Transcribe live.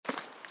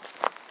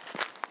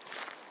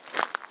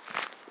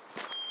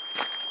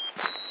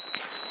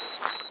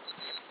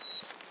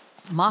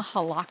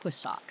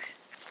Mahalakwasok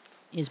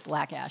is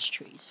black ash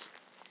trees.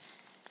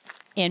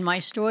 And my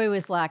story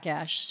with black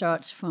ash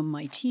starts from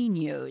my teen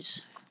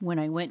years when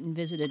I went and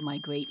visited my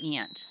great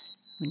aunt.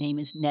 Her name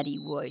is Nettie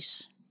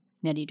Royce,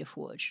 Nettie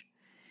DeForge.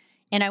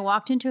 And I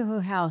walked into her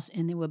house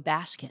and there were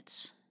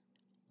baskets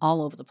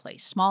all over the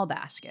place, small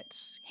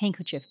baskets,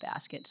 handkerchief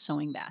baskets,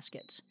 sewing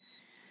baskets.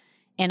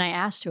 And I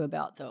asked her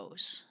about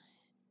those.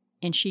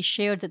 And she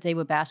shared that they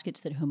were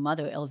baskets that her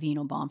mother,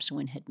 Elvina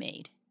Bombswin, had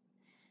made.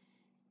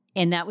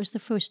 And that was the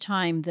first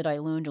time that I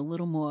learned a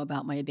little more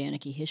about my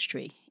Abenaki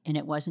history. And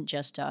it wasn't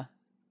just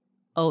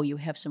oh, you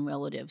have some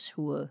relatives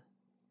who were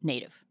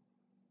Native.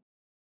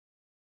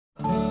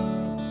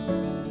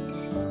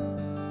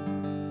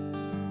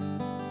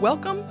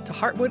 Welcome to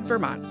Heartwood,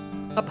 Vermont,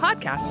 a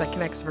podcast that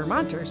connects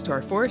Vermonters to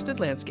our forested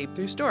landscape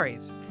through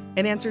stories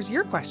and answers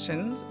your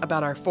questions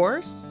about our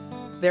forests,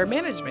 their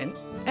management,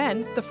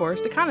 and the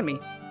forest economy.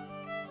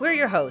 We're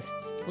your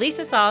hosts,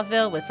 Lisa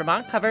Sawsville with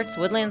Vermont Coverts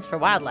Woodlands for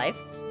Wildlife,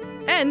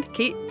 and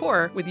Kate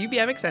Poore with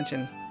UVM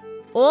Extension.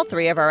 All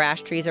three of our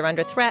ash trees are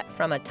under threat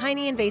from a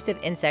tiny invasive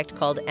insect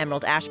called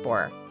emerald ash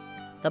borer.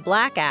 The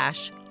black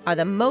ash are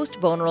the most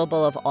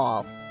vulnerable of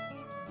all.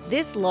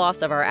 This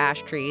loss of our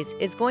ash trees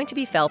is going to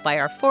be felt by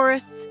our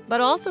forests,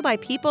 but also by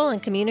people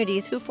and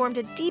communities who formed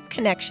a deep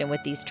connection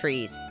with these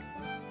trees.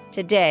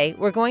 Today,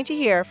 we're going to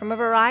hear from a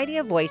variety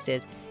of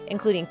voices,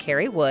 including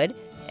Carrie Wood,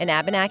 an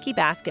Abenaki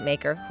basket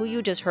maker who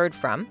you just heard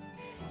from.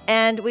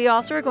 And we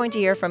also are going to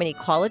hear from an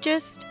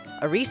ecologist,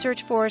 a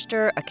research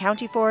forester, a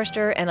county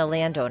forester, and a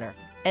landowner.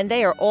 And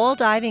they are all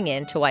diving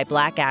into why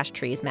black ash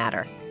trees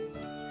matter.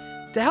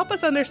 To help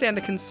us understand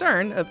the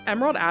concern of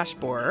emerald ash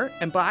borer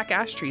and black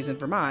ash trees in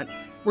Vermont,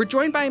 we're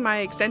joined by my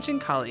Extension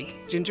colleague,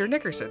 Ginger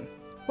Nickerson.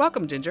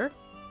 Welcome, Ginger.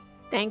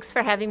 Thanks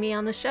for having me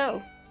on the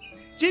show.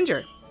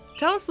 Ginger,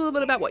 tell us a little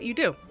bit about what you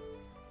do.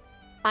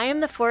 I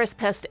am the Forest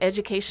Pest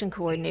Education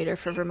Coordinator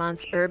for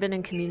Vermont's Urban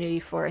and Community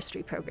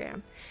Forestry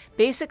Program.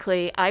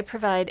 Basically, I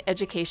provide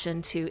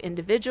education to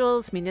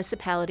individuals,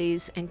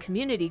 municipalities, and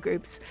community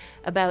groups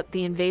about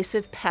the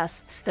invasive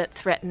pests that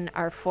threaten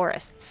our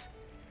forests.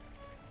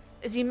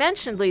 As you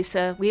mentioned,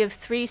 Lisa, we have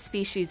 3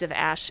 species of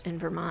ash in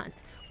Vermont: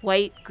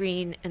 white,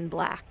 green, and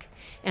black.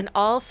 And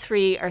all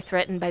 3 are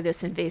threatened by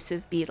this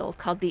invasive beetle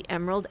called the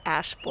emerald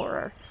ash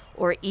borer,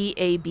 or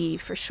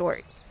EAB for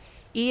short.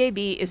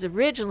 EAB is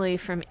originally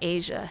from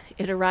Asia.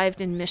 It arrived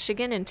in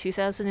Michigan in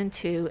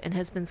 2002 and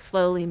has been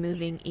slowly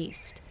moving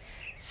east.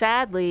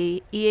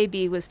 Sadly,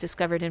 EAB was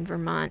discovered in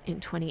Vermont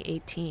in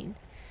 2018.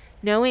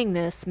 Knowing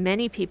this,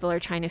 many people are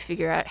trying to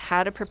figure out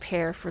how to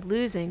prepare for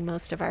losing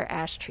most of our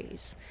ash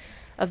trees.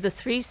 Of the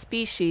 3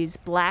 species,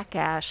 black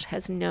ash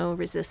has no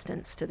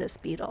resistance to this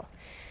beetle.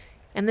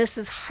 And this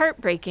is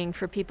heartbreaking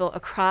for people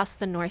across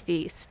the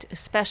Northeast,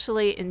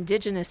 especially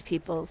indigenous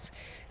peoples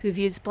who've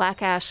used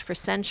black ash for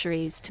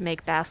centuries to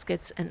make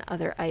baskets and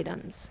other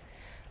items.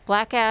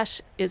 Black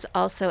ash is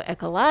also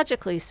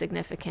ecologically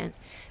significant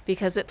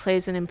because it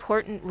plays an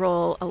important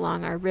role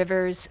along our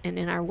rivers and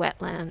in our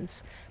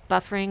wetlands,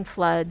 buffering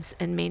floods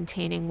and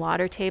maintaining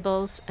water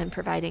tables and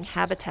providing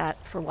habitat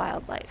for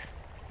wildlife.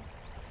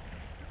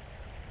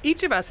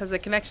 Each of us has a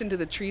connection to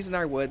the trees in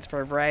our woods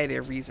for a variety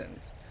of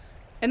reasons.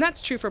 And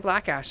that's true for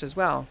black ash as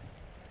well.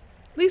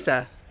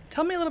 Lisa,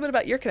 tell me a little bit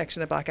about your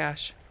connection to black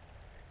ash.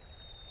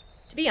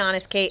 To be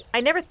honest, Kate, I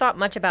never thought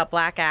much about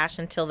black ash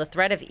until the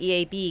threat of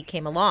EAB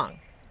came along.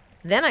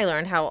 Then I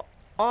learned how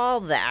all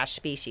the ash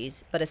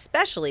species, but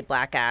especially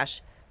black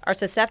ash, are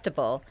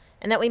susceptible,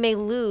 and that we may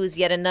lose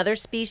yet another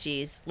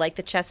species, like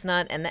the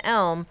chestnut and the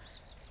elm.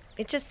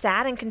 It's just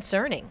sad and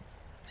concerning.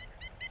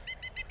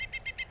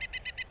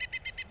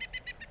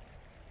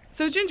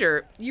 So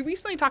Ginger, you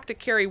recently talked to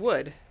Carrie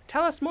Wood.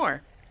 Tell us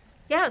more.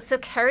 Yeah, so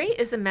Carrie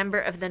is a member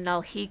of the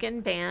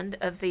Nulhegan Band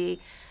of the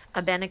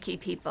Abenaki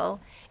people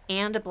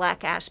and a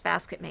black ash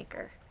basket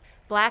maker.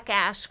 Black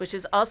ash, which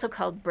is also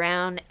called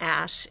brown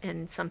ash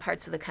in some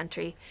parts of the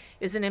country,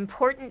 is an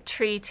important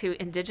tree to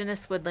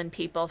indigenous woodland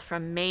people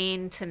from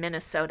Maine to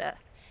Minnesota.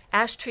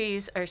 Ash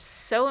trees are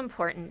so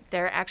important,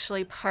 they're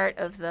actually part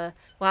of the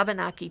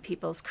Wabanaki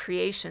people's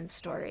creation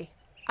story.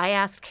 I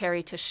asked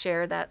Carrie to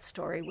share that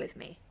story with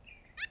me.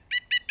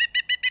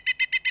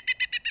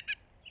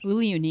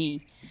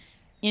 Uliuni,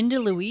 Inda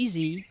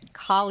Louisi,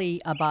 Kali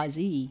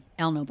Abazi,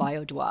 Elno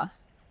Biodwa,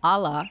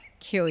 Ala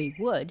Carrie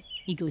Wood,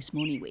 Iglis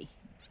Moniwi.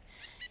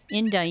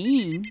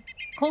 Indain,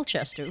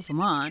 Colchester,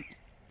 Vermont,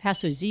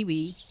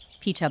 Pasoziwi,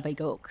 Pita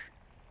Bagok.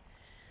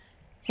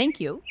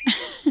 Thank you.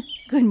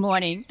 Good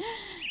morning,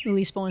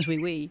 Uli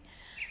Sponswiwi.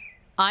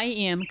 I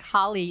am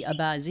Kali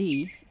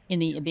Abazi in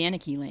the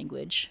Abenaki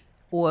language,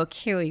 or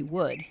Carrie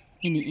Wood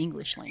in the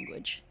English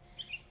language,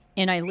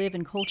 and I live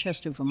in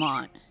Colchester,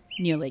 Vermont,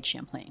 near Lake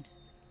Champlain.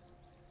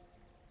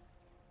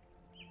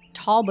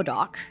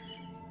 Talbodok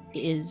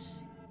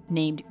is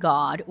named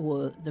God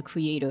or the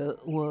creator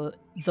or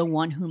the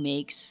one who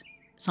makes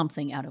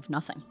something out of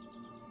nothing.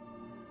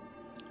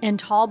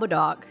 And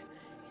Talbodok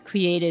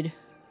created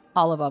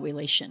all of our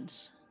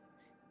relations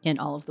and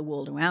all of the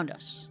world around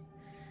us.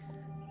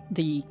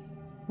 The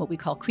what we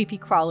call creepy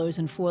crawlers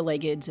and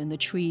four-leggeds and the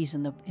trees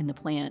and the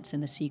plants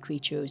and the sea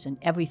creatures and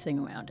everything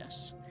around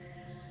us.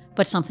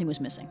 But something was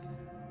missing.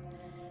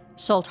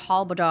 Sult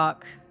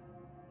Halberdock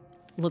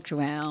looked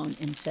around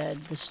and said,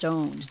 the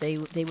stones, they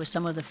were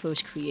some of the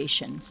first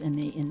creations, and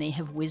they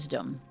have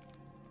wisdom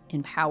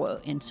and power,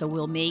 and so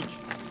we'll make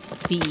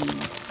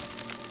beings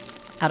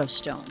out of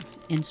stone.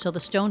 And so the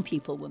stone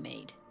people were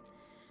made.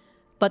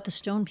 But the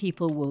stone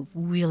people were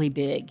really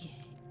big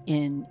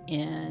and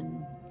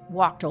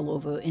walked all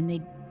over, and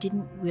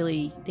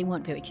they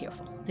weren't very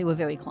careful. They were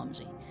very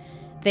clumsy.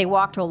 They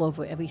walked all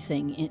over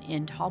everything,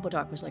 and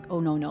Halberdock was like, oh,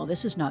 no,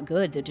 this is not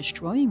good. They're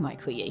destroying my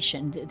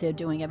creation. They're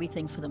doing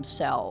everything for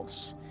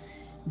themselves.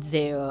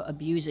 They're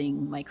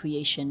abusing my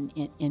creation,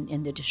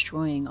 and they're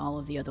destroying all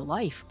of the other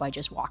life by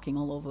just walking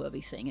all over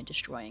everything and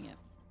destroying it.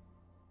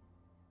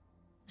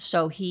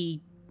 So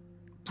he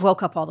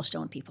broke up all the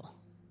stone people,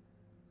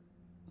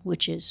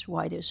 which is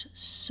why there's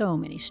so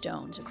many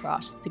stones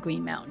across the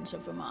Green Mountains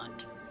of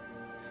Vermont,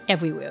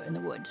 everywhere in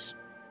the woods,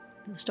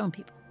 the stone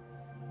people.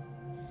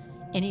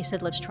 And he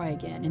said, let's try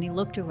again. And he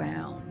looked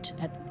around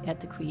at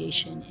the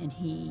creation, and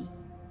he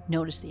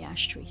noticed the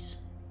ash trees.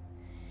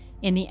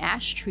 And the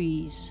ash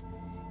trees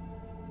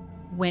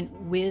went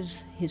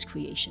with his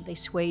creation. They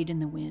swayed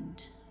in the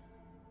wind.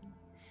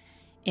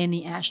 And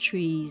the ash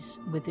trees,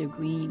 with their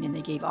green, and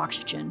they gave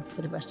oxygen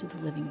for the rest of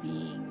the living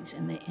beings,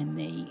 and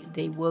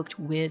they worked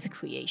with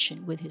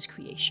creation, with his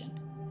creation.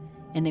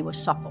 And they were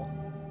supple,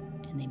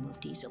 and they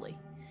moved easily.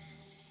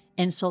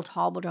 And Sult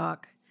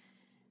Halberdock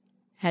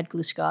had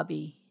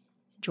Gluskabe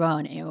draw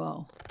an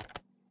arrow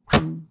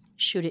and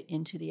shoot it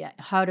into the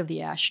heart of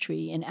the ash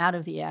tree, and out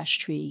of the ash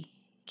tree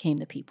came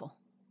the people.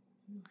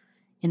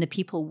 And the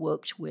people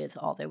worked with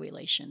all their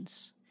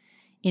relations.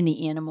 And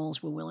the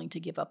animals were willing to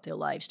give up their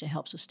lives to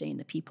help sustain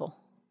the people.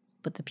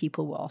 But the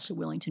people were also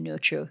willing to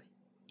nurture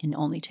and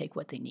only take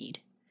what they need.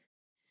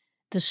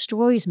 The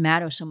stories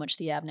matter so much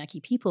to the Abenaki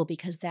people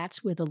because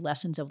that's where the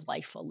lessons of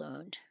life are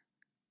learned.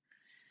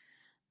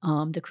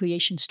 The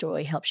creation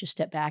story helps you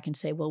step back and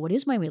say, well, what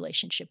is my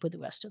relationship with the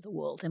rest of the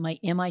world? Am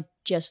I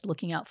just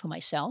looking out for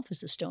myself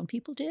as the stone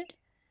people did?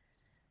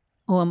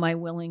 Or am I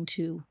willing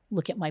to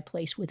look at my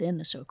place within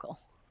the circle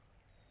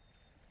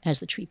as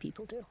the tree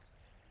people do?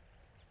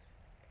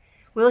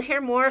 We'll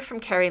hear more from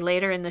Carrie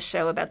later in the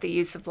show about the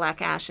use of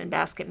black ash in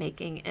basket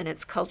making and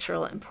its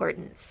cultural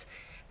importance.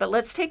 But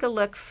let's take a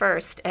look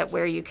first at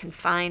where you can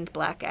find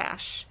black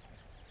ash.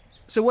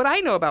 So what I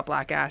know about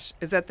black ash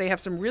is that they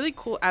have some really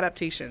cool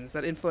adaptations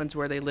that influence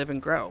where they live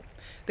and grow.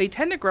 They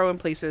tend to grow in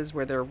places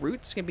where their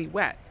roots can be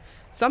wet.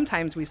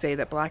 Sometimes we say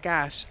that black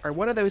ash are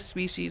one of those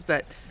species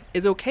that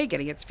is okay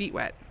getting its feet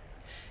wet.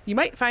 You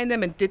might find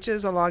them in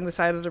ditches along the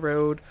side of the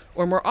road,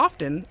 or more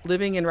often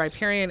living in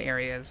riparian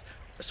areas,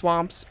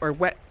 swamps, or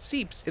wet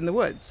seeps in the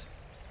woods.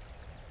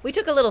 We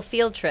took a little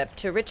field trip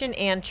to Rich and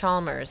Ann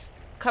Chalmers,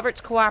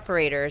 Covert's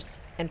cooperators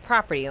and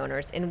property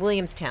owners in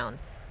Williamstown,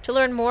 to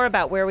learn more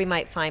about where we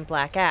might find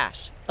black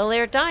ash.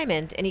 Alaire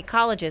Diamond, an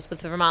ecologist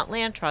with the Vermont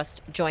Land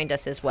Trust, joined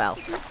us as well.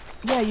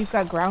 Yeah, you've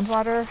got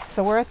groundwater.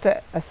 So we're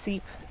at a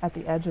seep at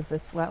the edge of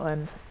this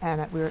wetland,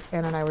 and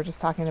Ann and I were just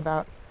talking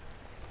about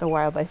the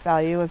wildlife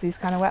value of these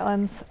kind of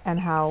wetlands, and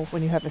how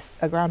when you have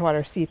a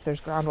groundwater seep, there's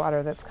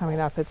groundwater that's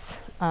coming up. It's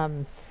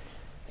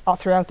all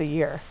throughout the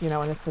year,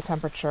 and it's the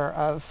temperature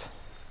of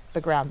the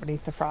ground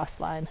beneath the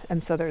frost line,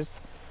 and so there's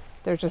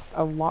just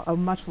a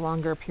much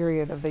longer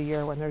period of the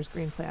year when there's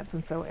green plants,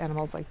 and so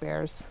animals like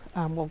bears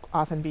will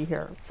often be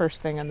here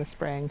first thing in the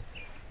spring,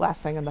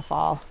 last thing in the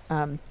fall,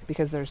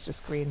 because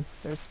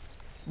there's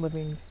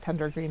living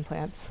tender green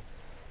plants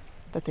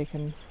that they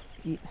can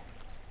eat.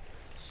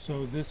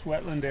 So this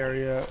wetland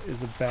area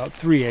is about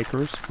 3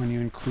 acres when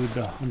you include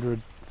the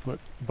 100-foot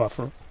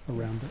buffer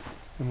around it,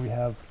 and we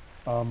have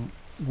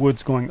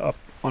woods going up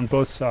on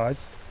both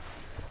sides,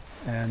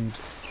 and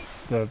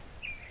the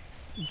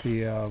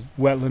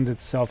wetland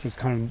itself is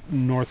kind of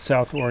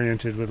north-south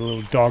oriented with a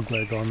little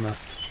dogleg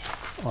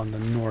on the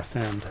north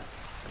end.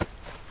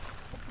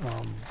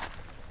 And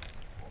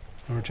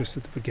we're just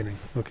at the beginning,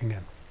 looking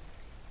in.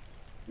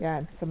 Yeah,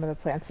 and some of the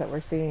plants that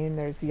we're seeing,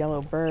 there's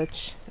yellow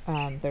birch,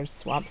 there's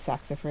swamp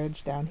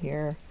saxifrage down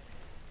here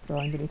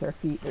growing beneath our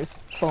feet. There's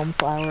foam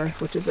flower,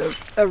 which is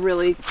a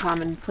really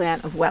common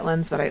plant of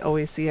wetlands, but I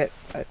always see it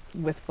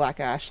with black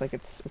ash. Like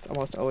it's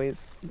almost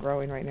always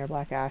growing right near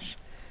black ash.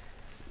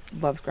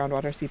 Loves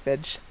groundwater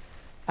seepage.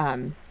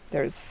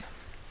 There's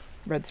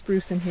red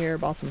spruce in here,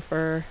 balsam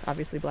fir,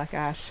 obviously black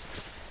ash,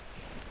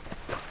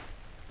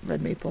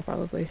 red maple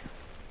probably.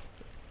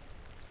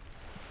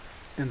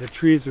 And the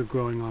trees are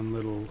growing on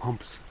little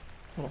humps.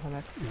 Little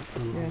hummocks. Yeah,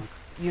 little Yeah,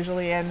 hummocks. it's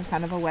usually in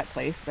kind of a wet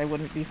place. I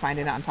wouldn't be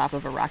finding it on top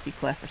of a rocky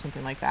cliff or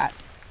something like that.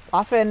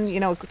 Often,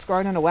 it's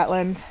growing in a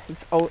wetland.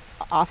 It's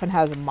often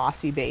has a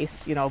mossy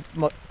base. A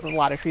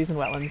lot of trees in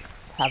wetlands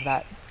have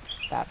that,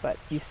 but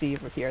you see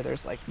over here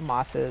there's like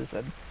mosses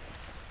and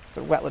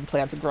sort of wetland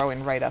plants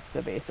growing right up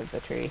the base of the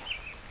tree.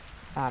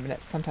 And it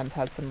sometimes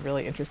has some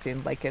really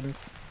interesting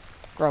lichens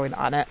growing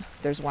on it.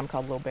 There's one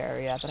called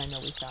Loberia that I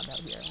know we found out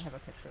here. I have a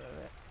picture of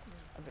it,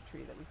 of a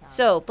tree that we found.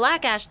 So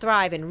black ash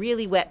thrive in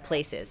really wet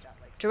places.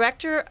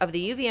 Director of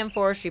the UVM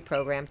Forestry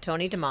Program,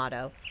 Tony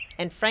D'Amato,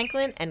 and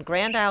Franklin and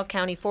Grand Isle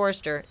County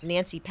Forester,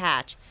 Nancy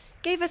Patch,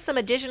 gave us some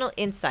additional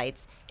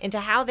insights into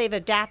how they've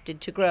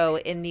adapted to grow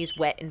in these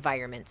wet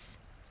environments.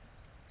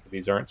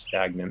 These aren't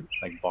stagnant,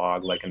 like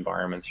bog-like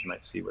environments you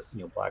might see with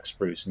black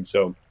spruce, and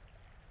so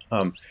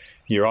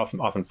you're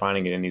often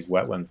finding it in these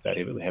wetlands that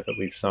have at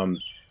least some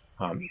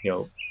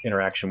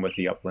interaction with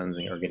the uplands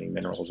and are getting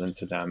minerals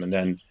into them, and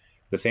then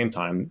at the same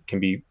time can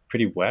be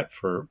pretty wet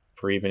for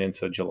even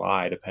into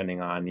July,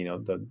 depending on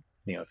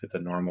if it's a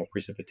normal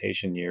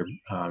precipitation year.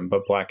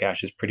 But black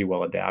ash is pretty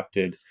well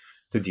adapted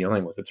to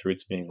dealing with its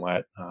roots being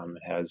wet.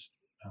 It has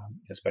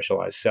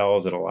specialized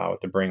cells that allow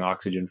it to bring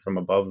oxygen from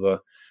above the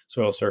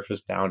soil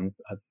surface down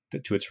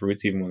to its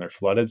roots even when they're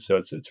flooded. So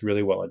it's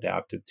really well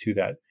adapted to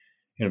that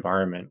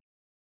environment.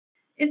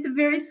 It's a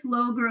very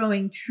slow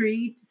growing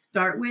tree to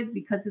start with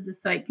because of the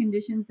site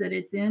conditions that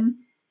it's in.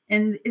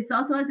 And it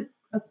also has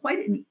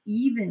quite an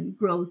even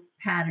growth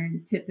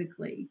pattern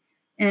typically.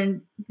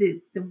 And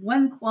the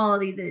one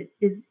quality that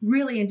is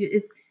really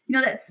is,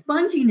 that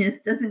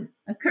sponginess doesn't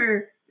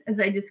occur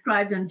as I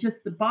described on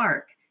just the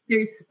bark.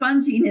 There's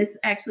sponginess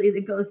actually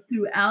that goes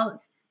throughout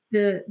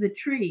the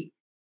tree.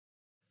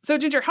 So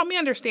Ginger, help me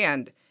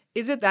understand.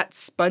 Is it that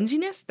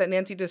sponginess that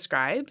Nancy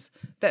describes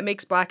that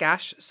makes black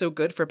ash so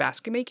good for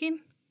basket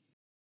making?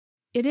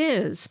 It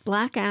is.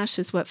 Black ash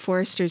is what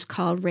foresters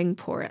call ring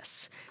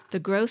porous. The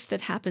growth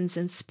that happens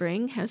in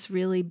spring has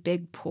really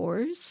big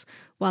pores,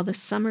 while the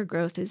summer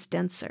growth is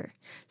denser.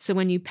 So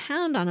when you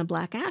pound on a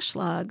black ash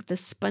log, the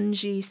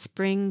spongy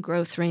spring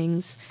growth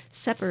rings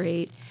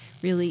separate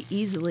really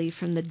easily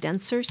from the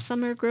denser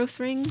summer growth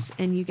rings,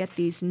 and you get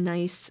these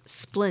nice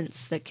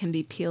splints that can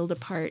be peeled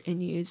apart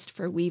and used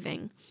for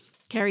weaving.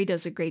 Carrie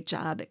does a great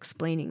job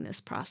explaining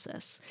this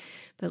process.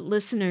 But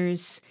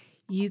listeners,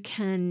 you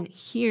can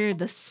hear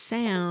the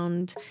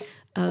sound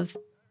of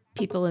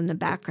people in the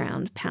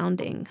background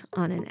pounding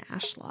on an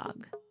ash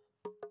log.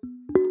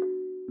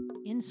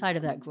 Inside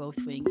of that growth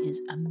ring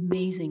is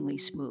amazingly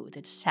smooth.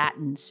 It's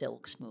satin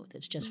silk smooth.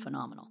 It's just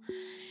phenomenal.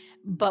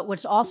 But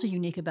what's also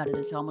unique about it,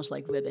 it's almost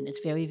like ribbon. It's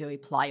very, very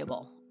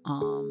pliable.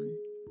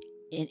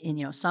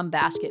 In some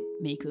basket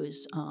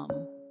makers,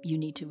 you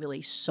need to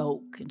really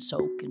soak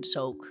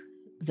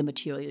the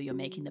material you're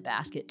making the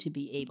basket to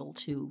be able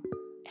to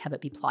have it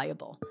be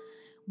pliable.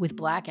 With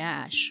black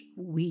ash,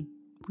 we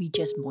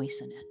just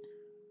moisten it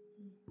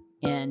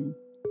and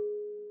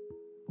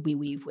we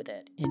weave with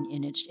it,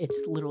 and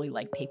it's literally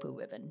like paper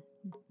ribbon.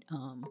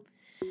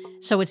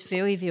 So it's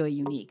very, very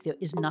unique. There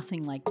is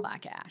nothing like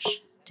black ash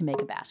to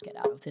make a basket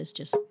out of.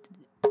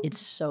 It's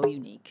so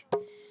unique.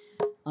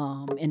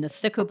 And the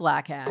thicker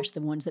black ash, the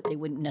ones that they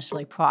wouldn't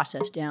necessarily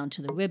process down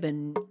to the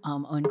ribbon,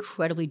 are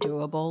incredibly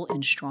durable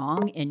and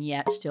strong and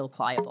yet still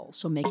pliable.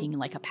 So making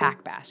like a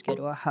pack basket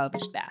or a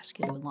harvest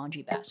basket or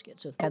laundry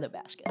baskets or feather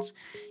baskets.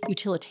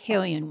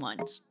 Utilitarian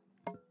ones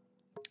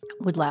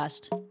would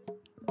last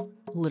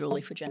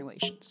literally for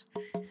generations.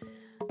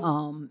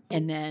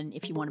 And then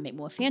if you want to make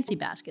more fancy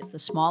baskets, the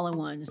smaller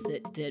ones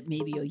that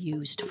maybe are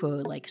used for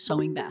like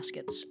sewing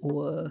baskets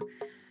or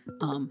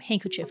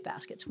handkerchief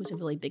baskets was a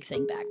really big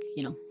thing back,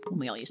 when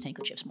we all used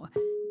handkerchiefs more.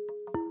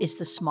 It's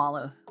the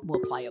smaller, more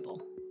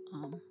pliable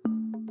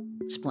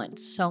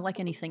splints. So like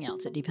anything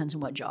else, it depends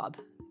on what job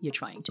you're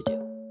trying to do.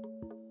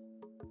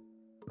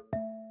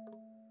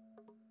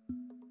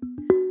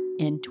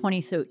 In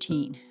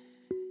 2013,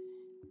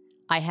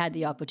 I had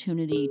the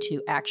opportunity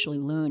to actually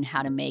learn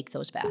how to make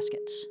those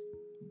baskets.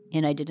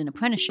 And I did an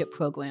apprenticeship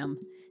program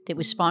that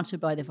was sponsored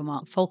by the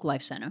Vermont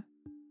Folklife Center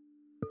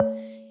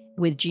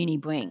with Jeannie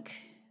Brink,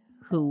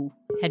 who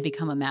had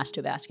become a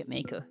master basket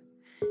maker.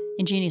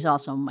 And Jeannie's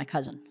also my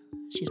cousin.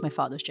 She's my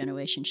father's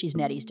generation. She's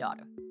Nettie's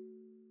daughter.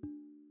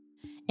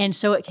 And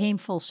so it came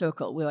full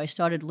circle where I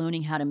started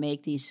learning how to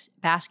make these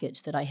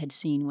baskets that I had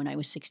seen when I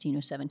was 16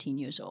 or 17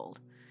 years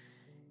old.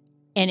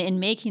 And in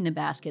making the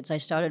baskets, I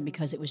started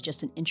because it was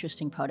just an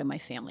interesting part of my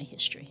family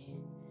history.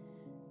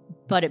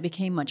 But it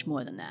became much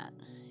more than that,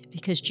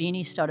 because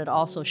Jeannie started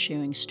also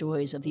sharing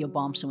stories of the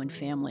Obomsawin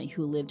family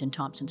who lived in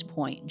Thompson's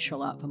Point in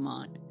Charlotte,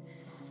 Vermont.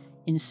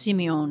 And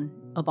Simeon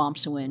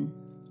Obomsawin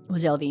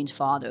was Elvine's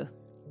father,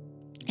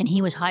 and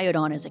he was hired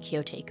on as a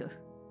caretaker,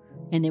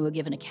 and they were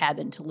given a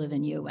cabin to live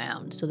in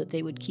year-round so that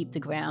they would keep the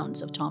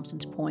grounds of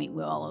Thompson's Point,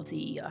 where all of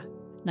the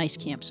nice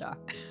camps are,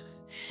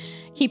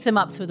 keep them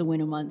up through the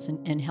winter months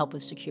and help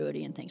with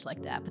security and things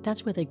like that. But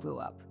that's where they grew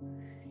up.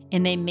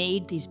 And they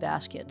made these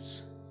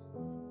baskets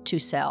to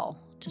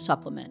sell, to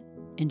supplement,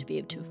 and to be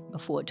able to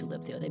afford to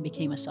live there. They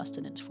became a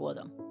sustenance for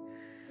them.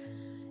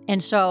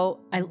 And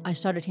so I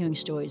started hearing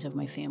stories of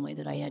my family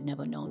that I had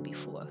never known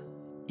before,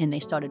 and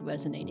they started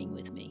resonating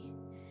with me.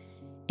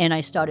 And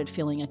I started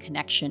feeling a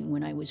connection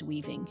when I was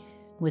weaving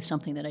with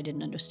something that I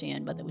didn't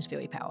understand, but that was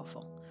very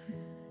powerful.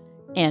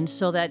 And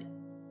so that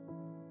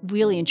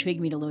really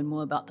intrigued me to learn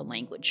more about the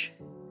language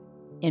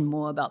and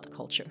more about the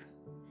culture.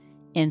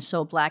 And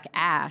so black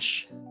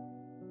ash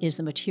is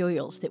the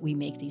materials that we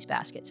make these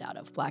baskets out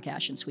of, black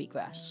ash and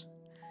sweetgrass.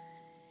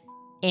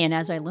 And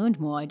as I learned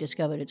more, I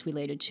discovered it's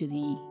related to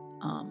the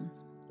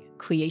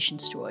creation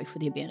story for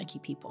the Abenaki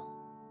people.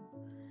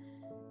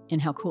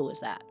 And how cool is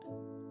that?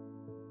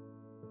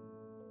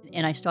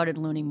 And I started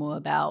learning more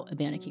about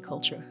Abenaki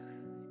culture.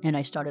 And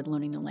I started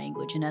learning the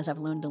language. And as I've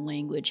learned the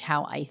language,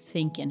 how I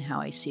think and how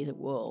I see the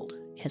world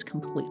has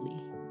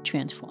completely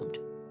transformed.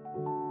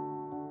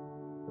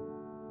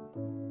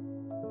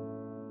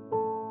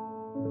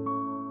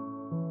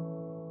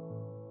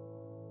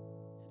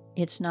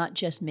 It's not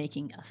just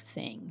making a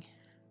thing.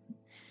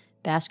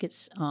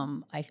 Baskets,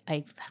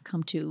 I've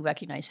come to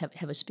recognize,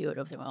 have a spirit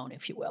of their own,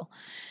 if you will.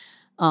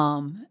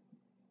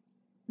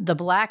 The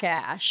black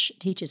ash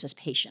teaches us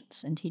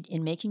patience. And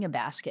in making a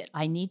basket,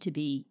 I need to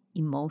be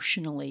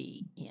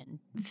emotionally and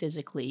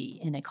physically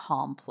in a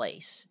calm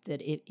place.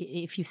 That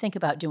if you think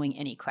about doing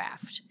any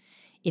craft,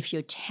 if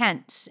you're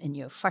tense and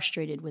you're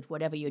frustrated with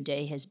whatever your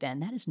day has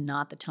been, that is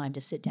not the time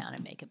to sit down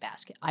and make a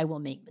basket. I will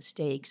make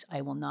mistakes.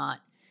 I will not,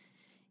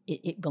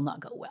 it will not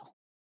go well.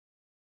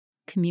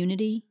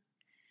 Community,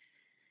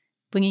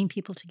 bringing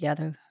people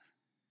together,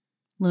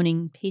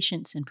 learning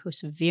patience and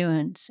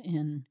perseverance,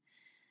 and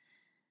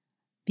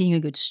being a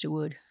good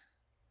steward.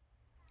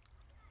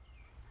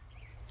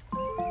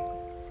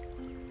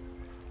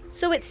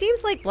 So it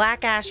seems like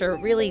black ash are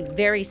really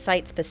very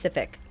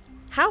site-specific.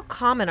 How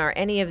common are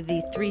any of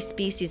the 3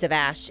 species of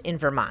ash in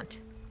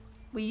Vermont?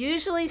 We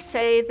usually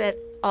say that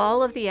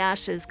all of the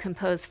ashes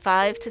compose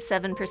 5 to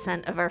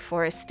 7% of our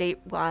forest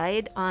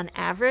statewide on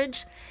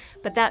average,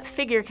 but that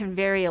figure can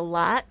vary a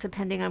lot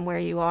depending on where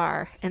you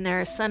are, and there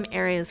are some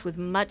areas with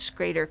much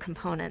greater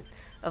component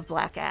of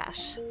black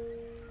ash.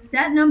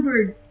 That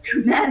number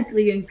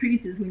dramatically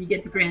increases when you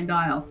get to Grand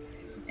Isle.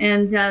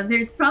 And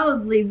there's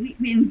probably,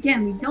 we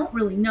don't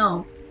really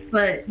know,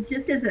 but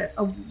just as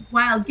a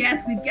wild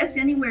guess, we've guessed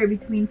anywhere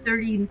between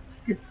 30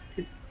 to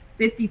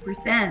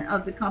 50%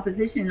 of the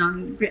composition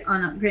on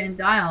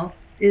Grand Isle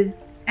is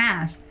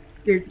ash.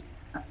 There's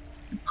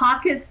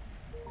pockets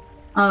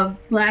of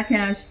black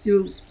ash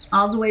through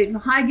all the way to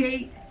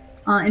Highgate.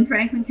 In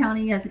Franklin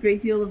County has a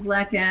great deal of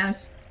black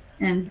ash,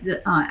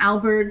 and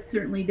Albert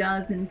certainly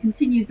does, and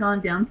continues on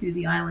down through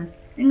the islands.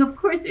 And of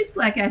course, there's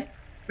black ash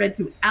spread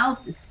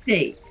throughout the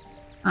state,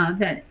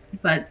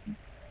 but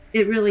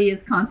it really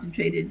is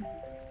concentrated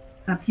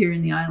up here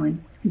in the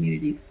islands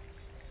communities.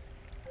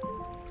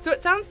 So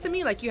it sounds to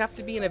me like you have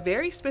to be in a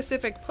very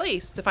specific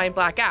place to find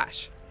black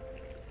ash.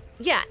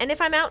 Yeah, and if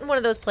I'm out in one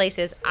of those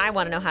places, I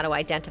want to know how to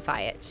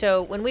identify it.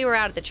 So when we were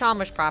out at the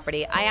Chalmers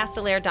property, I asked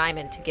Alaire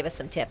Diamond to give us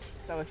some tips.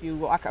 So if you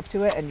walk up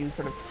to it and you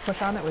sort of push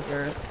on it with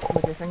your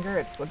finger,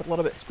 it's a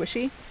little bit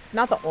squishy. It's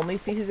not the only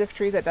species of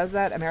tree that does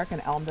that. American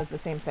elm does the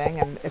same thing,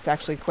 and it's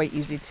actually quite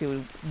easy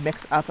to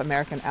mix up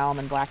American elm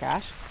and black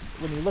ash.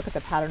 When you look at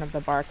the pattern of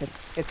the bark,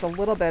 it's a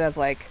little bit of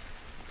like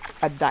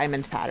a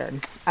diamond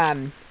pattern.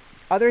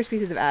 Other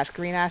species of ash,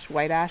 green ash,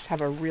 white ash, have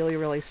a really,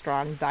 really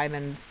strong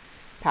diamond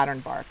pattern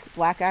bark.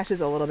 Black ash is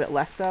a little bit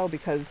less so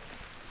because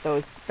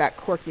that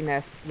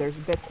quirkiness, there's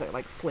bits that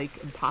like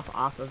flake and pop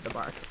off of the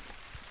bark.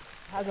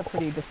 It has a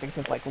pretty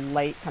distinctive like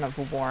light kind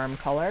of warm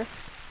color.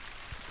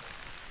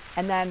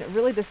 And then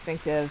really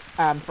distinctive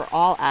for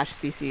all ash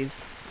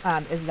species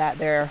is that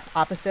they're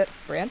opposite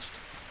branched.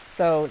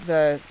 So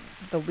the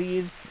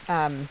leaves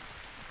come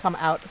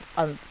out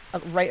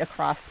right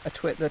across the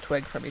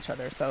twig from each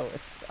other. So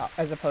it's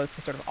as opposed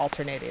to sort of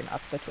alternating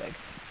up the twig.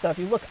 So if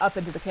you look up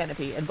into the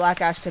canopy, and black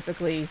ash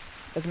typically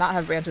does not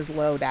have branches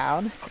low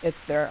down.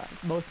 They're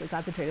mostly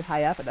concentrated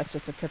high up, and that's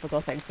just a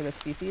typical thing for this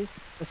species.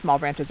 The small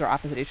branches are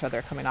opposite each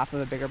other, coming off of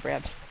a bigger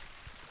branch.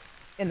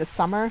 In the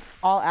summer,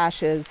 all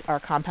ashes are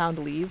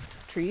compound-leaved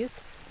trees.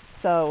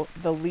 So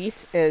the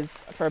leaf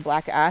for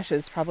black ash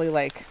is probably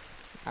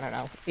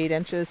 8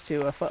 inches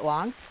to a foot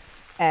long,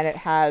 and it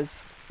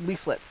has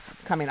leaflets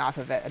coming off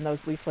of it, and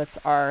those leaflets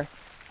are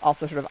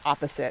also sort of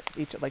opposite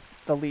each, like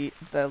the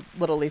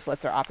little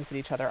leaflets are opposite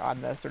each other on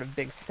the sort of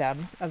big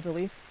stem of the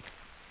leaf.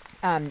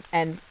 And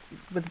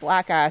with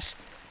black ash,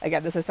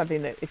 again, this is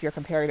something that if you're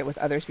comparing it with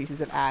other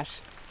species of ash,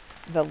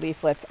 the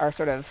leaflets are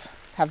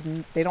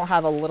they don't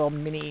have a little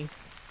mini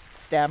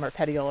stem or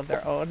petiole of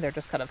their own. They're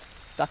just kind of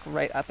stuck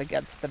right up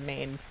against the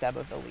main stem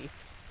of the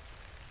leaf.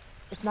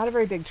 It's not a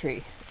very big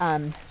tree. I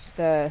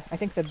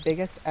think the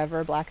biggest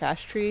ever black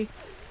ash tree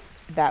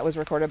that was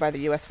recorded by the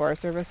U.S.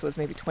 Forest Service was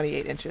maybe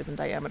 28 inches in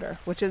diameter,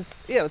 which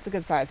is, it's a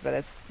good size, but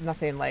it's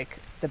nothing like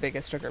the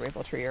biggest sugar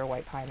maple tree or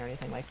white pine or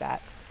anything like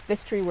that.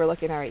 This tree we're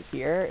looking at right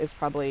here is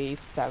probably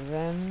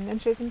 7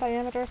 inches in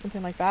diameter,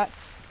 something like that,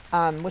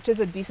 which is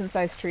a decent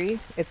sized tree.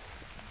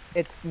 It's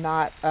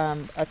not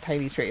a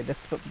tiny tree.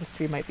 This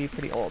tree might be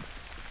pretty old.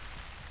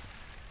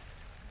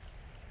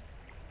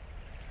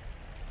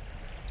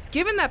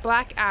 Given that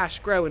black ash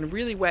grow in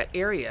really wet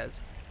areas,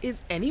 is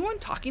anyone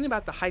talking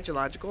about the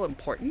hydrological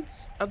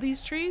importance of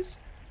these trees?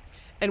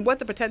 And what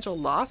the potential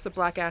loss of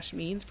black ash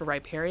means for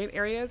riparian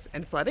areas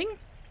and flooding?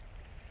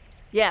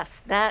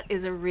 Yes, that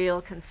is a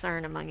real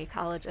concern among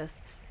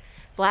ecologists.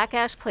 Black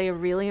ash play a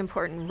really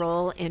important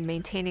role in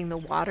maintaining the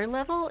water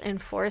level in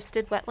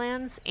forested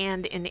wetlands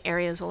and in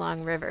areas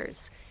along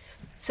rivers.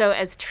 So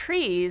as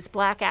trees,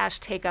 black ash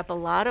take up a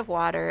lot of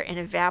water and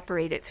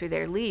evaporate it through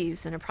their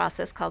leaves in a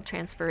process called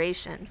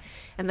transpiration.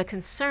 And the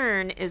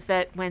concern is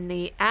that when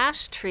the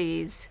ash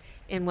trees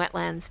in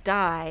wetlands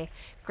die,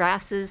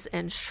 grasses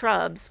and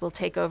shrubs will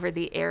take over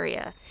the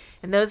area.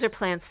 And those are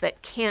plants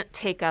that can't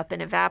take up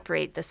and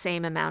evaporate the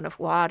same amount of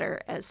water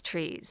as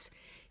trees.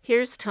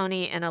 Here's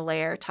Tony and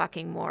Allaire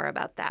talking more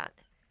about that.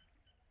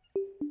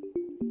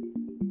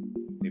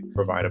 They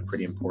provide a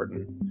pretty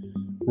important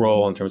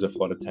role in terms of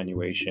flood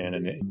attenuation,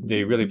 and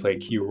they really play a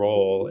key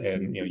role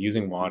in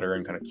using water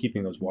and kind of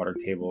keeping those water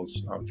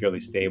tables fairly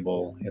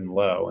stable and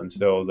low. And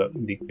so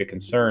the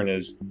concern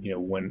is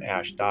when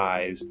ash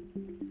dies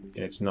and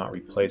it's not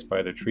replaced by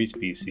other tree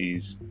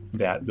species,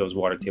 that those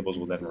water tables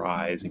will then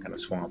rise and kind of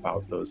swamp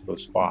out those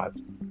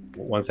spots.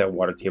 Once that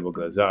water table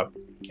goes up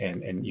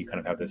and you kind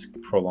of have this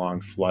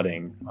prolonged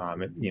flooding,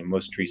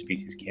 most tree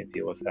species can't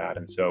deal with that,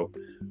 and so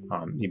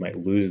you might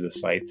lose the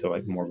site to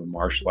like more of a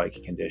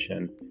marsh-like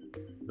condition.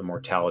 The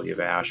mortality of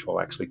ash will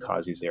actually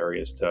cause these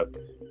areas to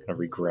kind of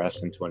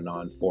regress into a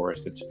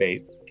non-forested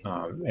state.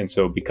 And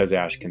so because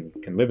ash can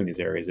live in these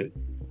areas, it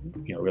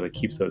really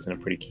keeps those in a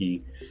pretty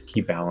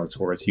key balance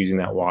where it's using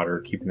that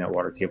water, keeping that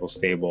water table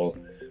stable,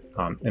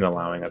 and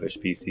allowing other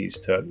species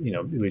to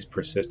at least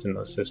persist in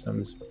those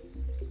systems.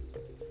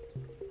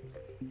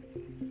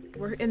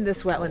 We're in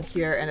this wetland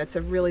here, and it's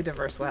a really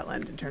diverse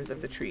wetland in terms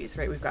of the trees,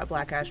 right? We've got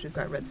black ash, we've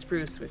got red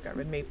spruce, we've got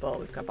red maple,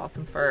 we've got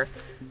balsam fir,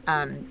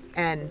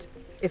 and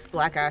if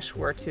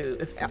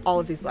all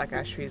of these black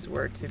ash trees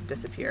were to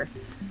disappear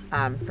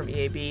from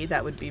EAB,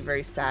 that would be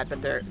very sad,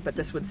 but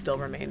this would still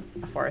remain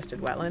a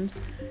forested wetland.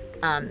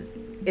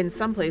 In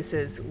some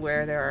places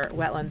where there are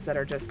wetlands that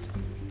are just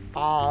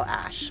all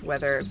ash,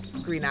 whether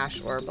green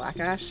ash or black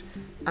ash,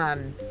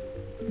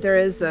 there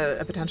is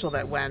a potential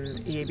that when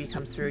EAB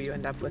comes through, you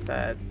end up with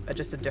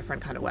just a different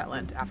kind of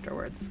wetland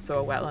afterwards. So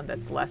a wetland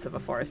that's less of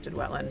a forested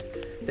wetland.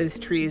 These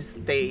trees,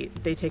 they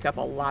take up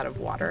a lot of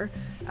water.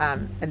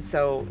 And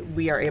so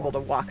we are able to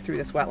walk through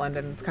this wetland,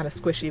 and it's kind of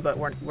squishy, but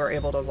we're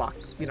able to walk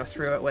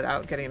through it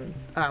without getting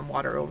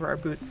water over our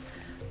boots.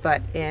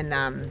 But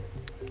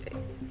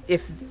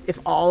if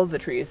all of the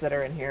trees that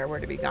are in here were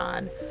to be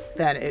gone,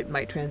 then it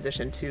might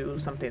transition to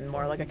something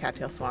more like a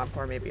cattail swamp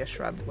or maybe a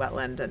shrub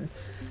wetland, and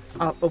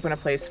open a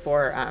place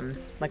for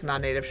like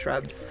non-native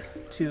shrubs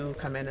to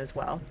come in as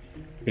well.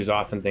 There's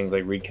often things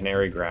like reed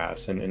canary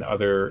grass and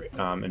other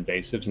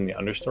invasives in the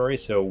understory.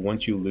 So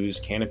once you lose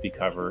canopy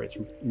cover, it's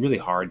really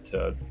hard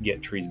to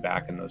get trees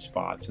back in those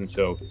spots. And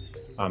so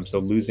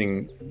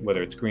losing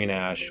whether it's green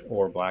ash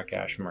or black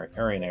ash from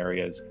riparian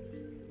areas,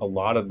 a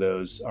lot of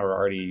those are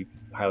already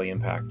highly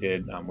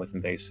impacted with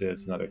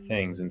invasives and other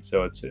things. And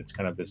so it's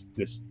kind of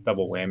this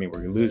double whammy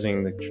where you're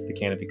losing the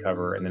canopy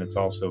cover, and then it's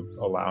also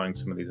allowing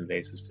some of these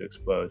invasives to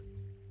explode.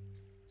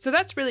 So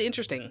that's really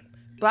interesting.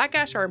 Black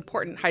ash are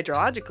important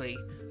hydrologically,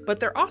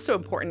 but they're also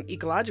important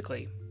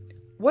ecologically.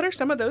 What are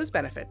some of those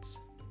benefits?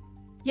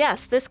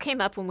 Yes, this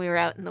came up when we were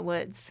out in the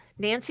woods.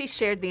 Nancy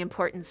shared the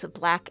importance of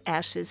black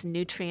ash's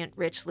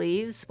nutrient-rich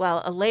leaves,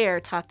 while Allaire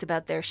talked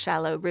about their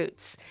shallow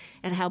roots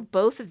and how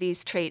both of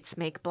these traits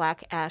make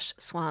black ash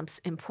swamps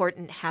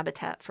important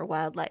habitat for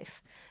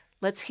wildlife.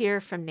 Let's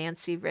hear from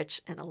Nancy,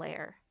 Rich, and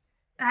Allaire.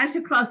 Ash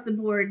across the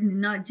board,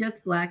 and not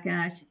just black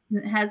ash,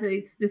 has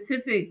a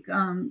specific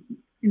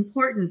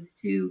importance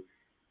to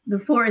the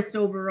forest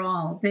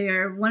overall. They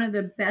are one of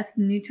the best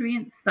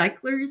nutrient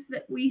cyclers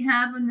that we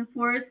have in the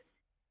forest.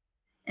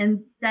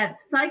 And that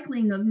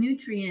cycling of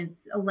nutrients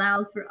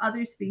allows for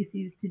other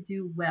species to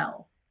do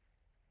well.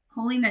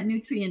 Pulling that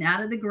nutrient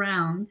out of the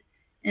ground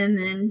and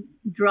then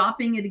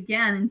dropping it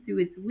again through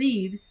its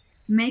leaves,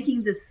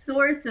 making the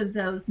source of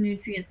those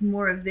nutrients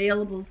more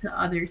available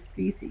to other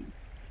species.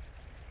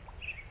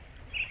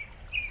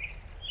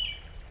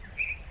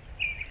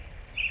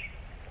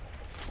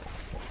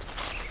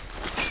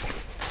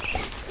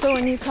 So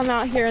when you come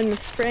out here in the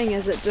spring,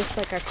 is it just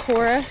like a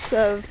chorus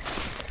of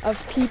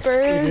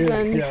peepers? It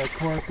is, a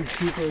chorus of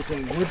peepers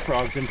and wood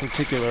frogs in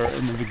particular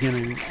in the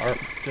beginning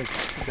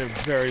they're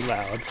very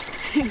loud.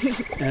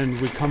 And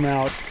we come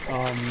out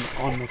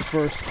on the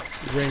first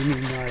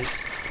rainy night.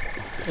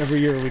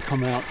 Every year we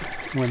come out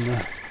when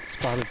the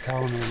spotted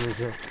salamanders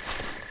are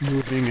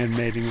moving and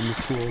mating in the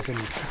pools, and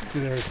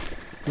there's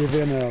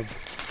within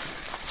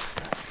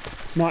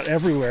not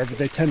everywhere, but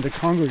they tend to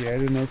congregate,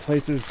 and there are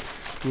places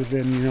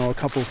within a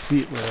couple of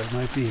feet where it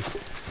might be,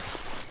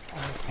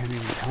 I can't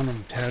even count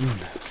them, 10,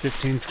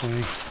 15,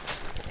 20.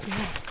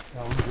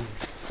 So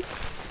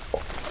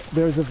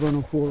there's a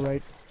vernal pool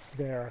right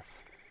there.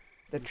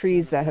 The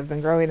trees that have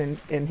been growing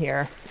in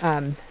here,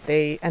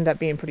 they end up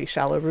being pretty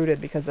shallow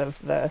rooted because of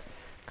the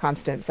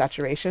constant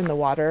saturation, the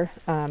water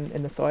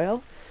in the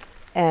soil.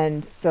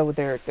 And so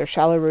they're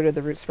shallow rooted,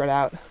 the roots spread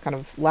out kind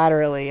of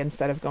laterally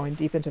instead of going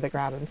deep into the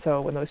ground. And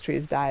so when those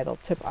trees die, they'll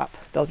tip up.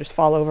 They'll just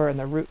fall over, and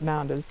the root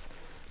mound is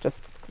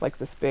just like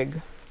this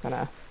big kind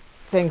of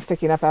thing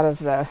sticking up out of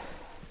the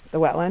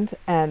wetland.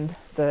 And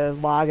the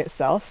log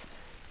itself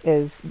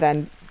is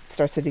then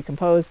starts to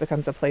decompose,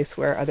 becomes a place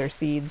where other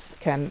seeds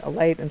can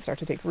alight and start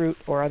to take root,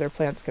 or other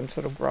plants can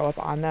sort of grow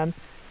up on them.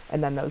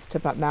 And then those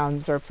tip-up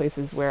mounds are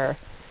places where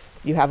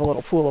you have a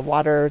little pool of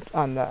water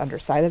on the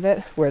underside of it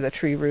where the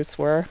tree roots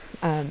were.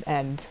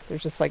 And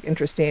there's just like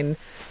interesting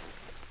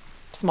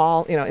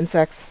small,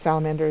 insects,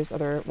 salamanders,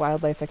 other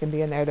wildlife that can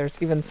be in there.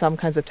 There's even some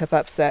kinds of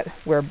tip-ups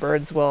where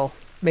birds will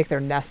make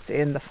their nests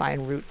in the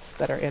fine roots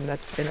that are in the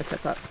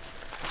tip-up.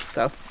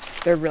 So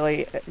they're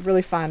really,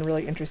 really fun,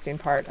 really interesting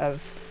part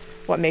of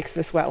what makes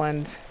this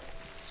wetland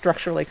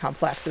structurally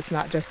complex. It's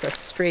not just a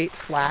straight,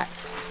 flat,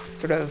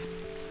 sort of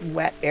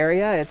wet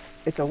area.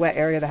 It's a wet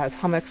area that has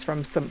hummocks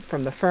from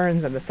the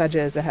ferns and the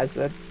sedges. It has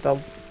the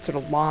sort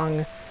of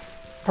long,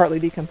 partly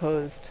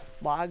decomposed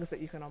logs that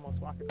you can almost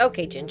walk through.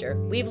 Okay, Ginger,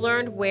 we've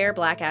learned where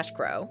black ash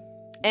grow,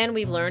 and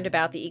we've learned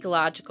about the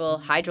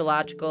ecological,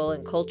 hydrological,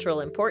 and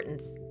cultural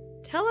importance.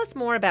 Tell us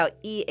more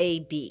about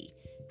EAB.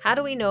 How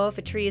do we know if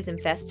a tree is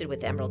infested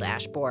with emerald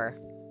ash borer?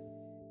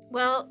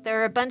 Well, there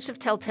are a bunch of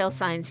telltale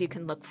signs you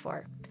can look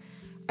for.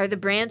 Are the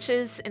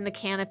branches in the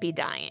canopy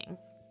dying?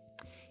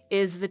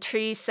 Is the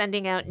tree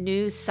sending out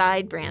new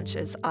side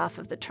branches off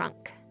of the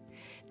trunk?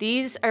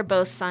 These are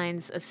both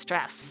signs of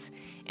stress.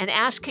 And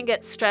ash can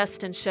get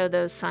stressed and show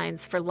those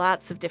signs for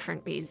lots of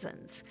different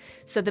reasons.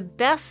 So the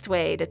best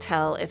way to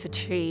tell if a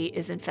tree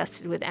is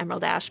infested with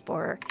emerald ash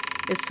borer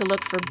is to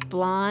look for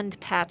blonde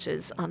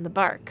patches on the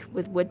bark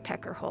with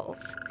woodpecker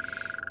holes.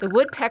 The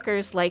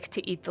woodpeckers like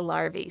to eat the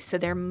larvae, so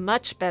they're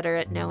much better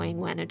at knowing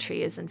when a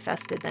tree is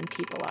infested than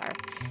people are.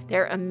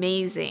 They're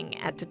amazing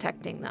at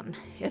detecting them.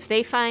 If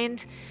they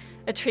find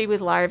a tree with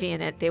larvae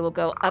in it, they will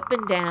go up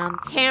and down,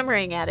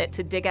 hammering at it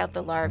to dig out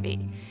the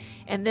larvae.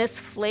 And this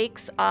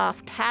flakes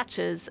off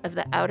patches of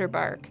the outer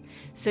bark.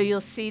 So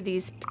you'll see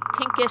these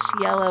pinkish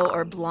yellow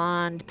or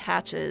blonde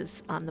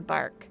patches on the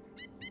bark.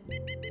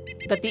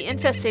 But the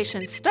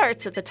infestation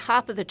starts at the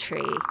top of the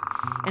tree,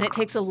 and it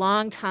takes a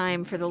long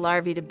time for the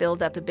larvae to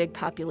build up a big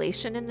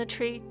population in the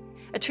tree.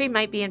 A tree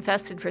might be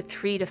infested for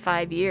 3 to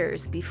 5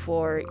 years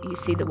before you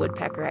see the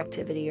woodpecker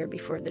activity or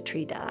before the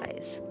tree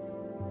dies.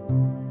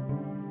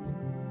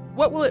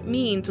 What will it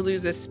mean to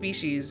lose this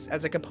species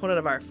as a component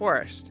of our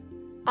forest?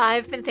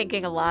 I've been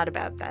thinking a lot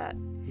about that.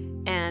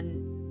 And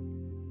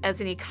as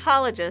an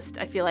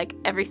ecologist, I feel like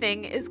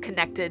everything is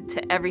connected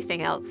to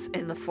everything else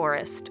in the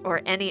forest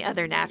or any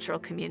other natural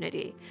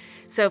community.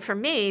 So for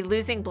me,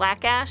 losing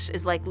black ash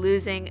is like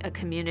losing a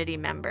community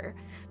member.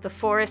 The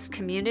forest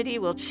community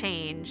will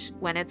change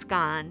when it's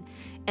gone,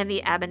 and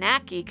the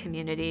Abenaki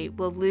community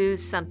will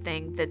lose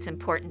something that's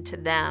important to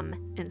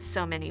them in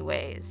so many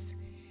ways.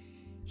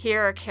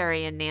 Here are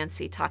Carrie and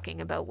Nancy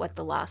talking about what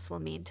the loss will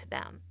mean to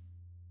them.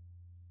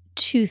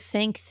 To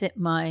think that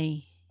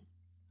my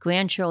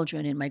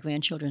grandchildren and my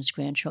grandchildren's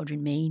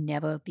grandchildren may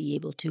never be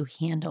able to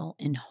handle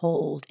and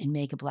hold and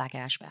make a black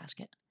ash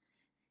basket,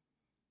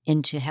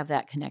 and to have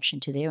that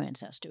connection to their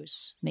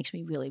ancestors makes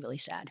me really, really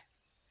sad.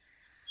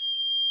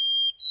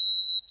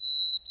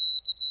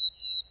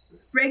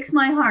 Breaks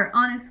my heart,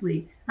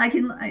 honestly.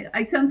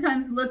 I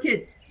sometimes look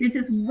at, there's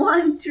just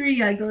one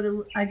tree I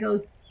go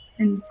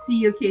and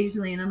see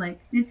occasionally, and I'm like,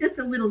 it's just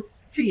a little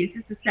tree, it's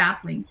just a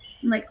sapling.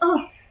 I'm like,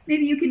 oh,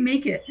 maybe you can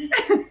make it.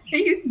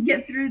 You can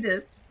get through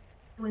this.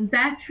 When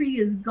that tree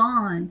is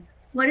gone,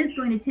 what is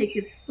going to take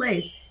its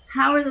place?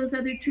 How are those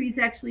other trees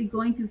actually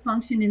going to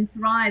function and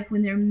thrive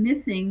when they're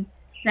missing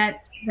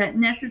that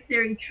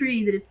necessary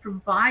tree that is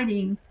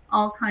providing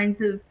all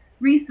kinds of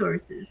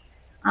resources?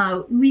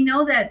 We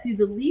know that through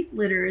the leaf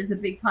litter is a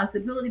big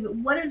possibility, but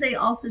what are they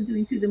also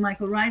doing through the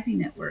mycorrhizae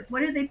network?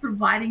 What are they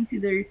providing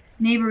to their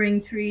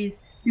neighboring trees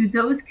through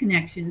those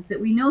connections that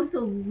we know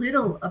so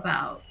little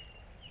about?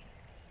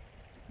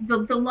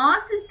 The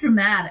loss is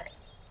dramatic.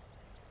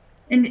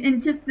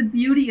 And just the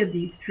beauty of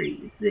these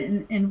trees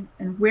and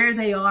where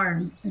they are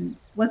and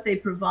what they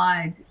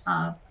provide.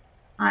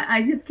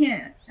 I just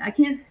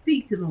can't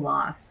speak to the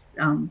loss.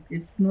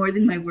 It's more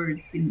than my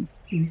words can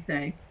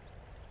say.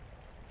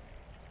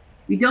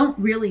 We don't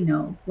really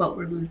know what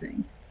we're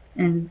losing,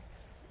 and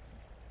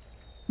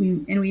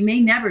we may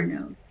never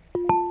know.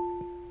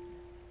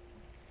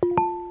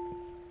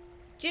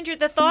 Ginger,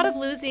 the thought of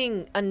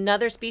losing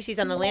another species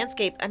on the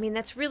landscape, I mean,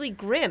 that's really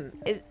grim.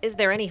 Is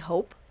there any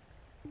hope?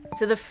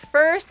 So the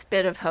first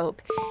bit of hope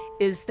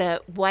is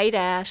that white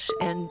ash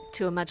and,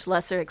 to a much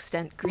lesser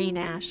extent, green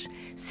ash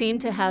seem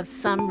to have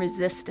some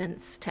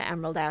resistance to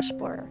emerald ash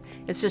borer.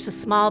 It's just a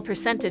small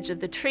percentage of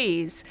the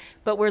trees,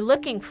 but we're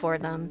looking for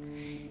them.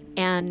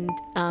 And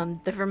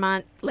the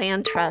Vermont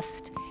Land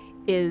Trust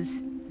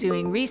is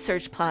doing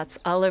research plots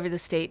all over the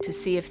state to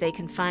see if they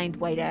can find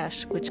white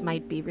ash, which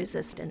might be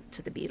resistant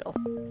to the beetle.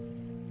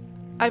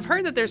 I've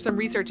heard that there's some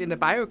research into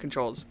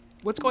biocontrols.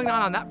 What's going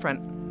on that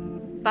front?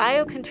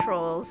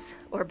 Biocontrols,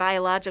 or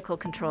biological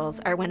controls,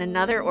 are when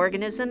another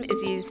organism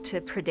is used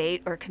to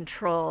predate or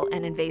control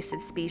an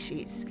invasive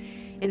species.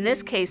 In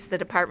this case, the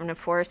Department of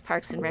Forest,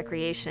 Parks, and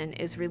Recreation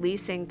is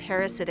releasing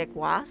parasitic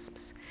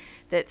wasps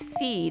that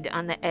feed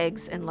on the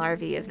eggs and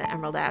larvae of the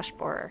emerald ash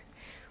borer.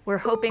 We're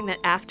hoping that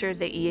after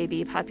the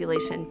EAB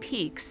population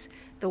peaks,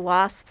 The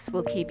wasps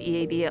will keep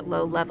EAB at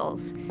low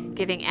levels,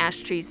 giving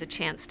ash trees a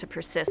chance to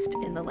persist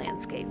in the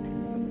landscape.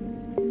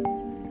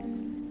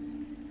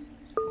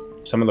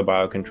 Some of the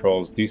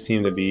biocontrols do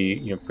seem to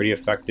be, pretty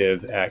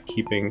effective at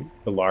keeping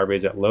the larvae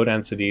at low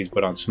densities,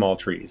 but on small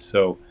trees.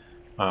 So,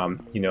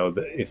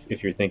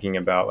 if you're thinking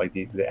about like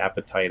the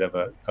appetite of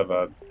a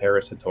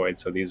parasitoid,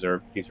 so these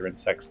are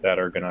insects that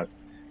are going to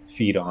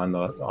feed on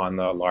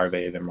the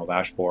larvae of emerald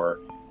ash borer.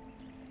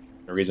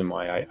 The reason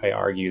why I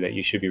argue that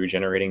you should be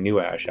regenerating new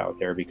ash out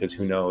there, because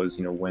who knows,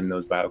 when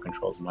those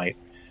biocontrols might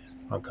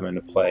come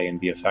into play and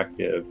be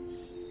effective.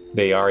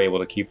 They are able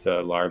to keep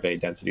the larvae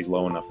densities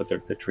low enough that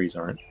the trees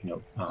aren't,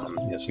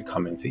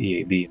 succumbing to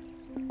EAB.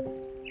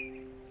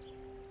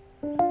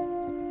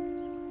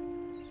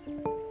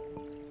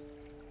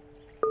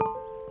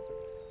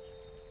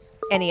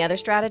 Any other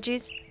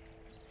strategies?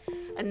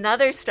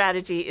 Another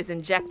strategy is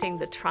injecting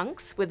the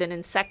trunks with an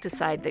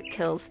insecticide that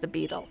kills the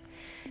beetle.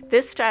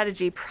 This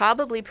strategy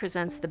probably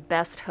presents the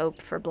best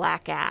hope for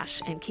black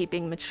ash and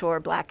keeping mature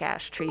black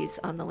ash trees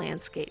on the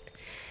landscape.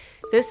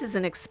 This is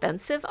an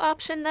expensive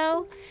option,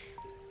 though.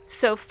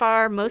 So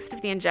far, most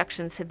of the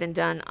injections have been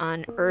done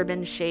on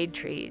urban shade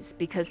trees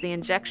because the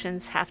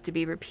injections have to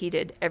be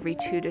repeated every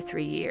 2 to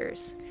 3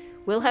 years.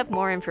 We'll have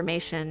more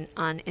information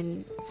on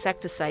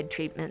insecticide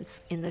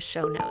treatments in the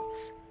show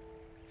notes.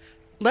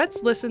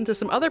 Let's listen to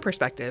some other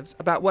perspectives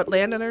about what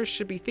landowners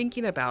should be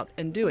thinking about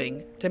and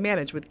doing to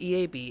manage with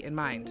EAB in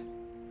mind.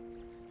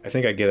 I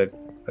think I get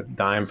a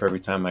dime for every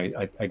time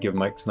I give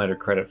Mike Snyder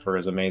credit for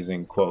his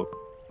amazing quote,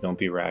 "Don't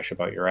be rash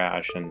about your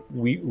ash." And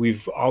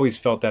we've always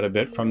felt that a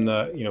bit from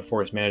the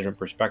forest management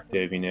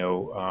perspective.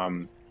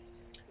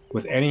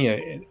 With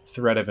any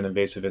threat of an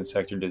invasive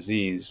insect or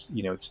disease,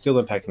 it's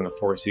still impacting the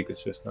forest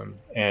ecosystem.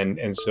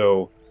 And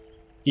so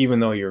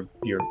even though you're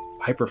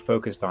hyper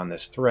focused on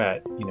this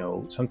threat,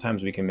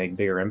 sometimes we can make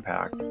bigger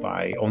impact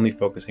by only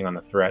focusing on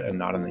the threat and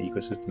not on the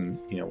ecosystem,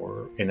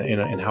 or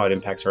in how it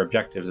impacts our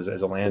objectives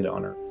as a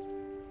landowner.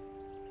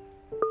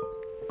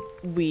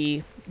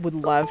 We would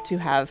love to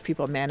have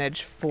people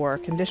manage for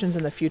conditions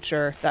in the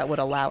future that would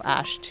allow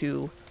ash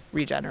to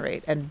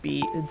regenerate and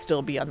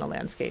still be on the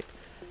landscape.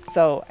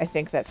 So I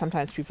think that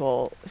sometimes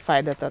people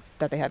find that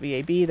they have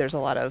EAB. There's a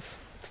lot of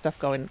stuff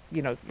going,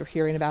 you're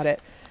hearing about it,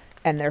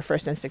 and their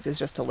first instinct is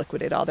just to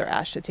liquidate all their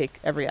ash, to take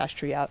every ash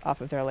tree out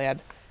off of their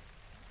land.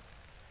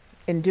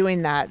 In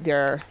doing that,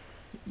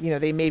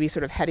 they may be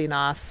sort of heading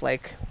off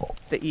like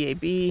the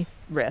EAB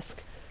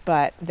risk,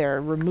 but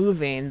they're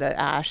removing the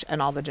ash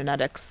and all the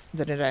genetic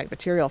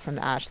material from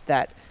the ash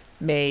that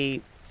may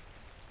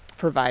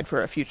provide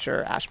for a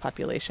future ash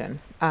population.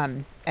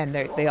 And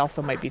they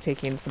also might be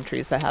taking some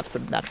trees that have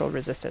some natural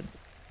resistance.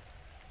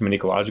 From an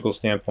ecological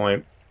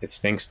standpoint, it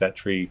stinks that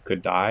tree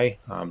could die,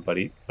 but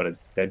a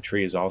dead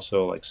tree is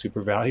also like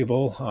super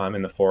valuable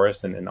in the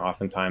forest, and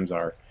oftentimes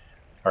our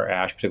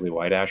ash, particularly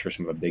white ash, are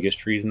some of the biggest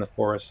trees in the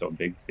forest. So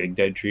big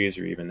dead trees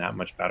are even that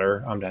much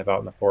better to have out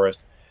in the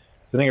forest.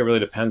 I think it really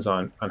depends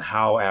on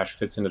how ash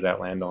fits into that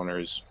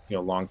landowner's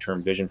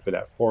long-term vision for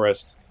that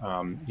forest.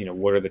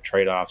 What are the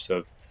trade-offs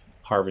of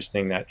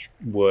harvesting that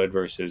wood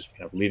versus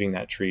leaving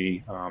that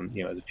tree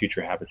as a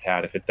future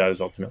habitat if it does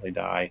ultimately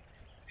die.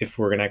 If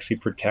we're going to actually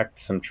protect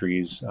some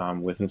trees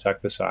with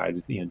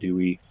insecticides, do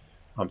we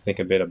think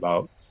a bit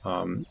about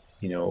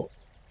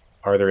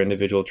are there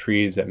individual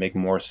trees that make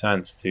more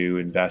sense to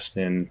invest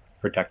in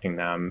protecting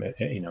them,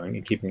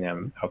 and keeping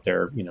them out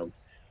there,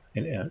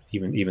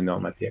 even though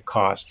it might be a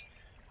cost.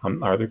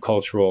 Are there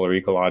cultural or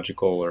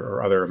ecological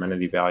or other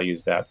amenity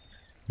values that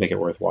make it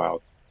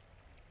worthwhile?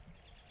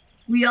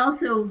 We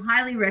also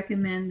highly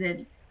recommend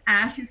that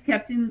ash is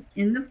kept in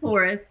the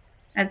forest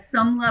at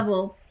some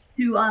level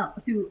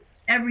through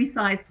every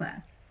size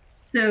class.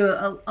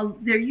 So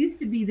there used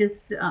to be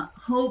this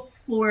hope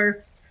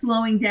for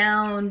slowing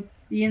down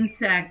the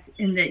insect,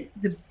 and that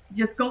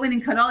just go in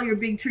and cut all your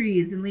big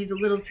trees and leave the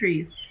little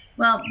trees.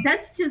 Well,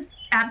 that's just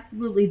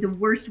absolutely the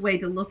worst way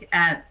to look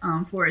at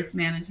forest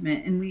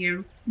management. And we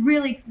are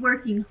really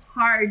working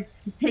hard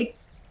to take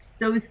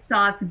those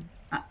thoughts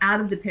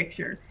out of the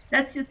picture.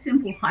 That's just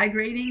simple high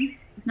grading.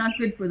 It's not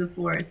good for the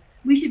forest.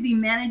 We should be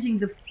managing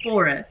the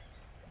forest,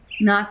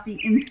 not the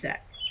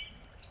insect.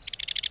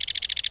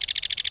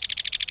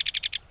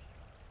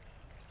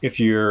 If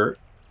you're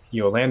a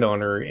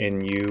landowner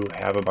and you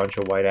have a bunch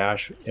of white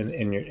ash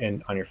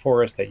on your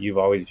forest that you've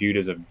always viewed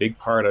as a big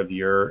part of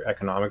your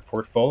economic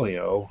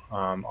portfolio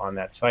on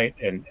that site,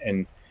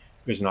 and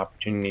there's an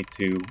opportunity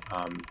to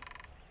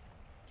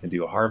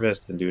do a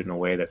harvest and do it in a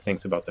way that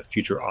thinks about the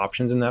future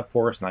options in that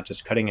forest, not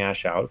just cutting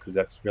ash out, because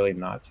that's really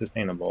not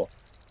sustainable.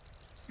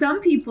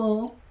 Some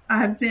people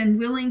have been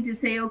willing to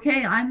say,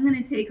 okay, I'm going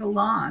to take a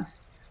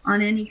loss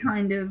on any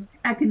kind of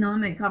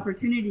economic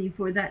opportunity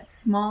for that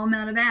small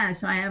amount of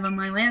ash I have on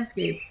my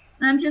landscape.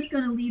 And I'm just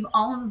going to leave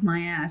all of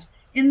my ash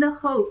in the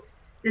hopes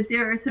that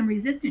there are some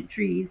resistant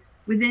trees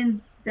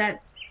within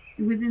that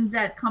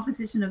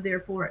composition of their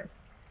forest.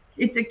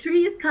 If the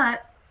tree is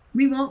cut,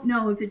 we won't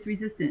know if it's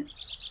resistant.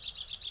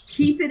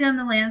 Keep it on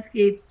the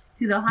landscape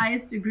to the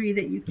highest degree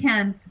that you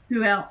can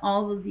throughout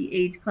all of the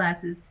age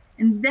classes.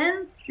 And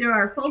then there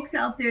are folks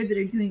out there that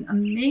are doing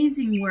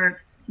amazing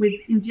work with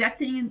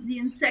injecting the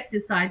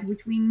insecticide,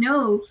 which we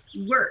know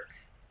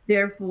works,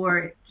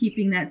 therefore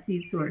keeping that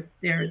seed source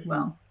there as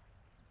well.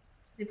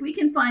 If we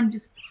can find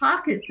just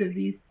pockets of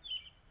these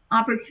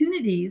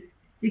opportunities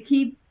to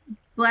keep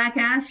black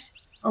ash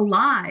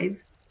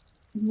alive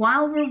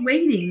while we're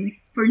waiting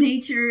for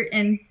nature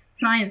and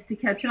science to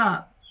catch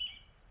up.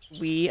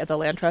 We at the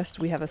Land Trust,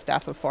 we have a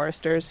staff of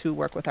foresters who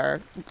work with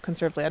our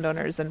conserved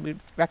landowners, and we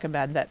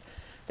recommend that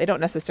they don't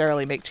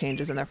necessarily make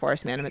changes in their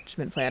forest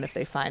management plan if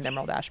they find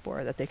emerald ash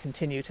borer, that they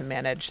continue to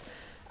manage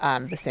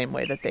the same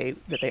way that they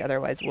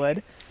otherwise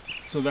would.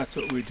 So that's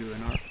what we do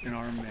in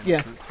our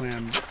management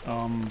plan,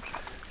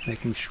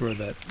 making sure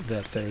that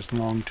there's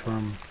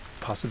long-term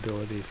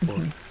possibility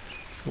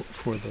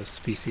for the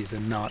species,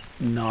 and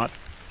not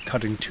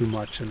cutting too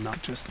much and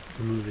not just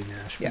removing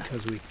ash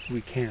because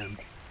we can.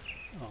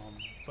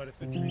 But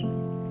if a tree,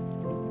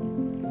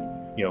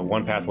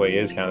 one pathway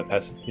is kind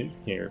of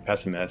you're a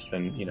pessimist,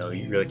 and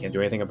you really can't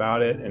do anything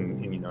about it,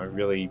 and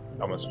really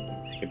almost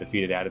take a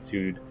defeated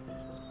attitude.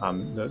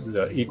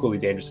 The equally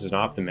dangerous as an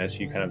optimist,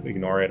 you kind of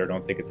ignore it or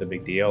don't think it's a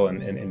big deal,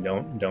 and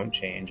don't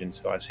change. And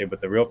so I say,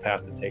 but the real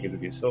path to take is to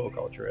be a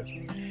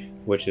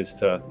silviculturist, which is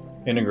to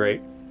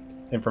integrate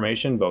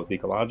information, both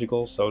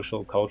ecological,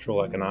 social,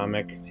 cultural,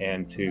 economic,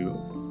 and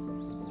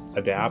to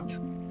adapt.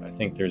 I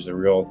think there's a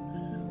real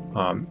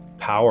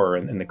power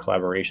in the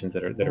collaborations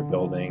that are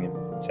building.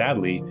 And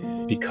sadly,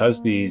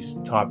 because these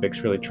topics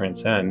really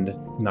transcend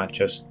not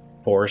just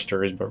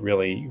foresters, but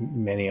really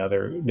many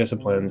other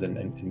disciplines, and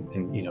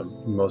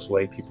most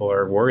lay people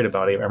are worried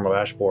about emerald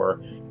ash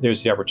borer,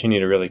 there's the opportunity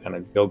to really kind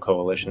of build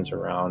coalitions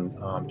around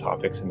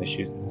topics and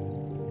issues.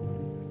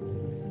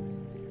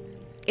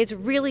 It's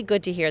really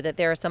good to hear that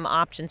there are some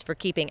options for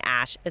keeping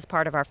ash as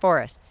part of our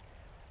forests.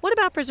 What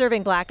about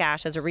preserving black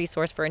ash as a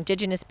resource for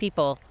indigenous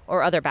people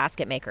or other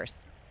basket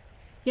makers?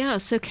 Yeah,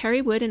 so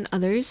Kerry Wood and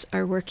others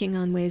are working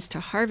on ways to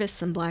harvest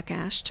some black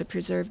ash to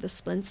preserve the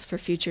splints for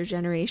future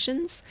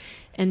generations,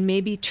 and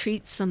maybe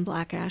treat some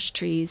black ash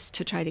trees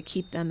to try to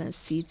keep them as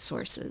seed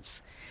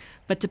sources.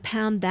 But to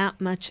pound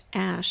that much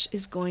ash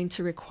is going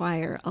to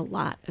require a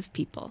lot of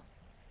people.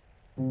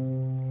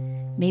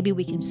 Maybe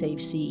we can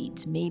save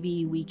seeds.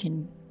 Maybe we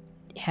can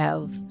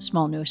have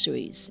small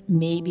nurseries.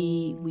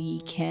 Maybe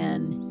we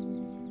can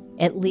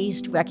at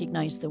least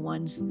recognize the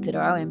ones that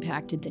are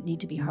impacted that need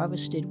to be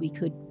harvested. We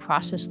could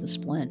process the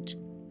splint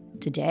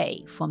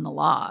today from the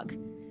log.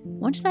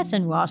 Once that's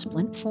in raw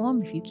splint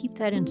form, if you keep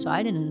that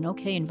inside in an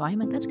okay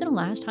environment, that's going to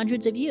last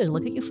hundreds of years.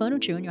 Look at your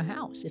furniture in your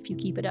house if you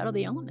keep it out of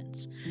the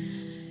elements.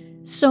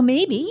 So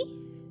maybe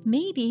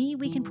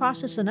we can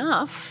process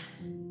enough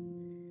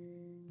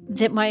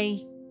that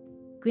my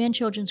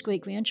grandchildren's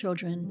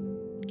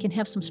great-grandchildren can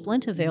have some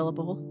splint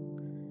available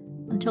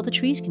until the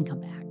trees can come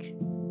back.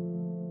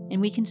 And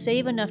we can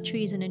save enough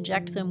trees and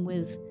inject them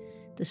with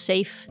the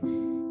safe,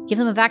 give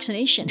them a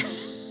vaccination.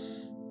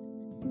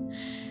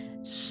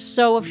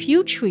 So a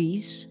few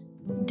trees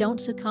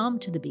don't succumb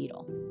to the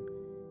beetle.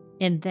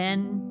 And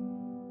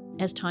then,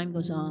 as time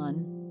goes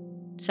on,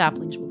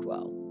 saplings will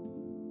grow.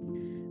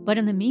 But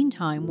in the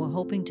meantime, we're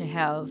hoping to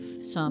have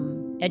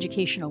some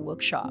educational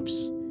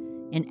workshops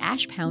and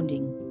ash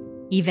pounding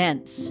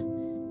events.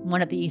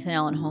 One at the Ethan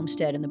Allen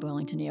Homestead in the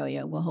Burlington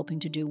area. We're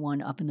hoping to do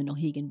one up in the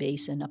Nulhegan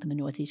Basin, up in the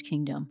Northeast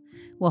Kingdom.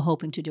 We're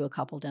hoping to do a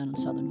couple down in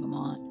southern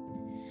Vermont.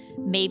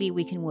 Maybe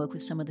we can work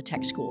with some of the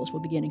tech schools.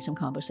 We're beginning some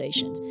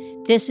conversations.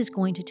 This is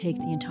going to take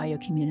the entire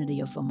community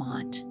of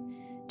Vermont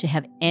to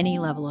have any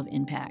level of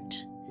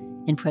impact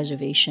in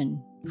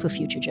preservation for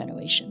future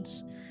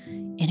generations.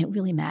 And it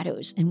really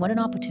matters. And what an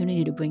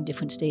opportunity to bring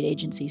different state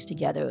agencies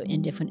together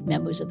and different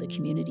members of the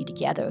community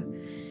together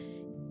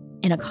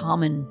in a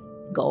common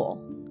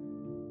goal.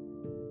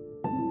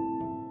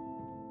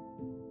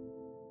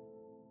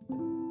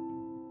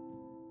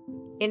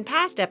 In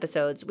past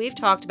episodes, we've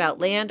talked about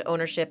land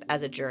ownership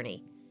as a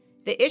journey.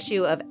 The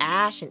issue of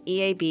ash and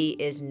EAB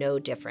is no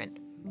different.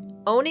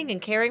 Owning and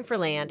caring for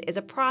land is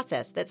a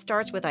process that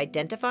starts with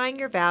identifying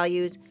your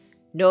values,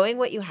 knowing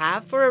what you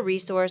have for a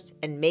resource,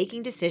 and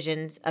making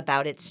decisions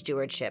about its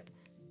stewardship.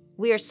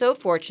 We are so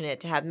fortunate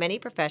to have many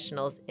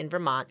professionals in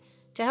Vermont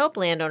to help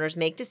landowners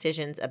make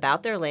decisions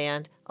about their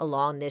land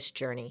along this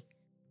journey.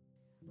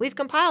 We've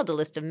compiled a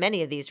list of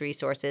many of these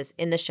resources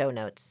in the show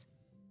notes.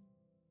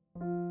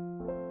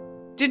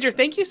 Ginger,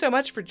 thank you so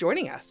much for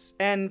joining us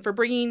and for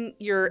bringing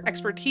your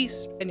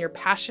expertise and your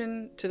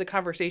passion to the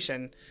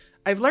conversation.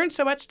 I've learned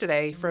so much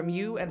today from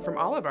you and from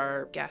all of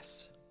our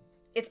guests.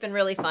 It's been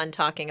really fun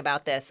talking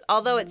about this.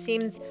 Although it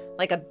seems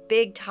like a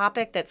big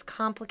topic that's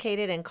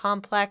complicated and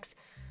complex,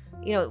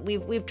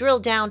 we've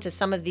drilled down to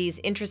some of these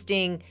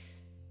interesting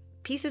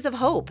pieces of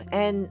hope.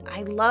 And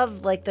I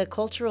love the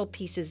cultural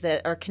pieces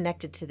that are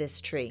connected to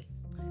this tree.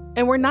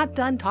 And we're not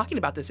done talking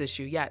about this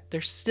issue yet.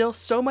 There's still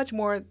so much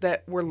more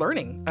that we're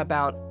learning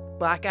about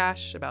black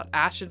ash, about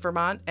ash in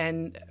Vermont,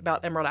 and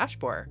about emerald ash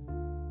borer.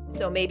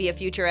 So maybe a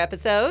future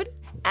episode?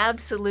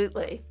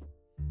 Absolutely.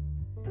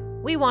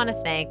 We want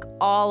to thank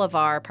all of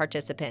our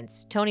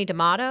participants, Tony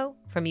D'Amato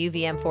from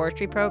UVM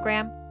Forestry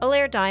Program,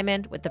 Alaire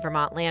Diamond with the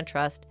Vermont Land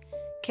Trust,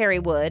 Carrie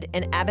Wood,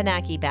 an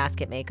Abenaki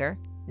basket maker,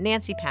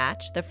 Nancy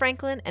Patch, the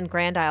Franklin and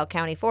Grand Isle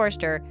County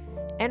Forester,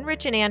 and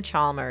Rich and Ann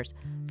Chalmers,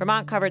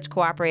 Vermont Covered's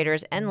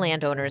cooperators and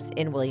landowners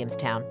in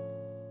Williamstown.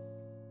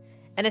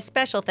 And a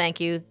special thank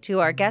you to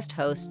our guest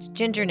host,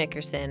 Ginger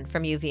Nickerson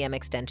from UVM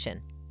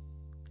Extension.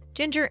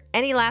 Ginger,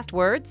 any last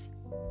words?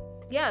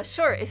 Yeah,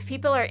 sure. If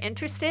people are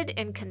interested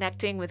in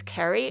connecting with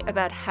Carrie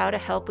about how to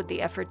help with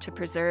the effort to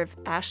preserve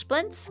ash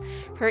splints,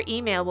 her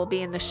email will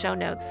be in the show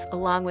notes,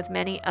 along with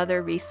many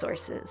other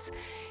resources.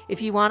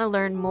 If you want to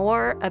learn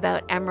more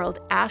about emerald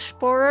ash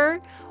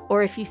borer,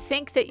 or if you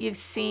think that you've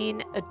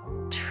seen a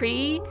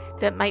tree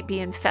that might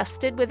be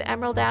infested with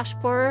emerald ash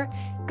borer,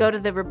 go to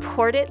the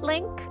Report It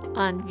link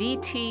on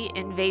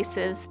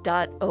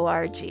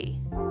vtinvasives.org.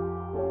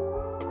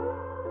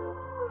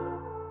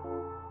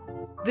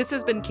 This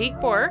has been Kate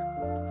Borer,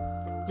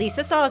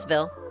 Lisa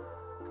Sawsville,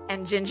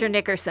 and Ginger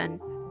Nickerson.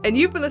 And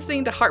you've been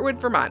listening to Heartwood,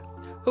 Vermont,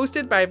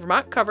 hosted by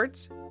Vermont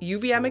Covered's,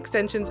 UVM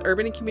Extension's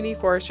Urban and Community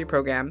Forestry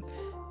Program,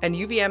 and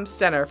UVM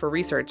Center for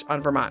Research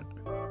on Vermont.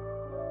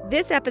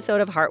 This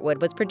episode of Heartwood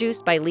was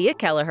produced by Leah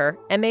Kelleher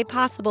and made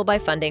possible by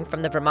funding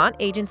from the Vermont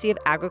Agency of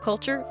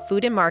Agriculture,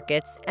 Food and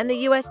Markets, and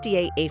the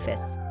USDA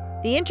APHIS.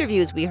 The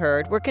interviews we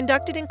heard were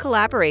conducted in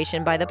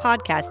collaboration by the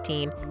podcast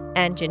team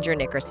and Ginger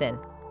Nickerson.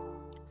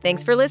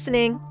 Thanks for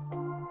listening.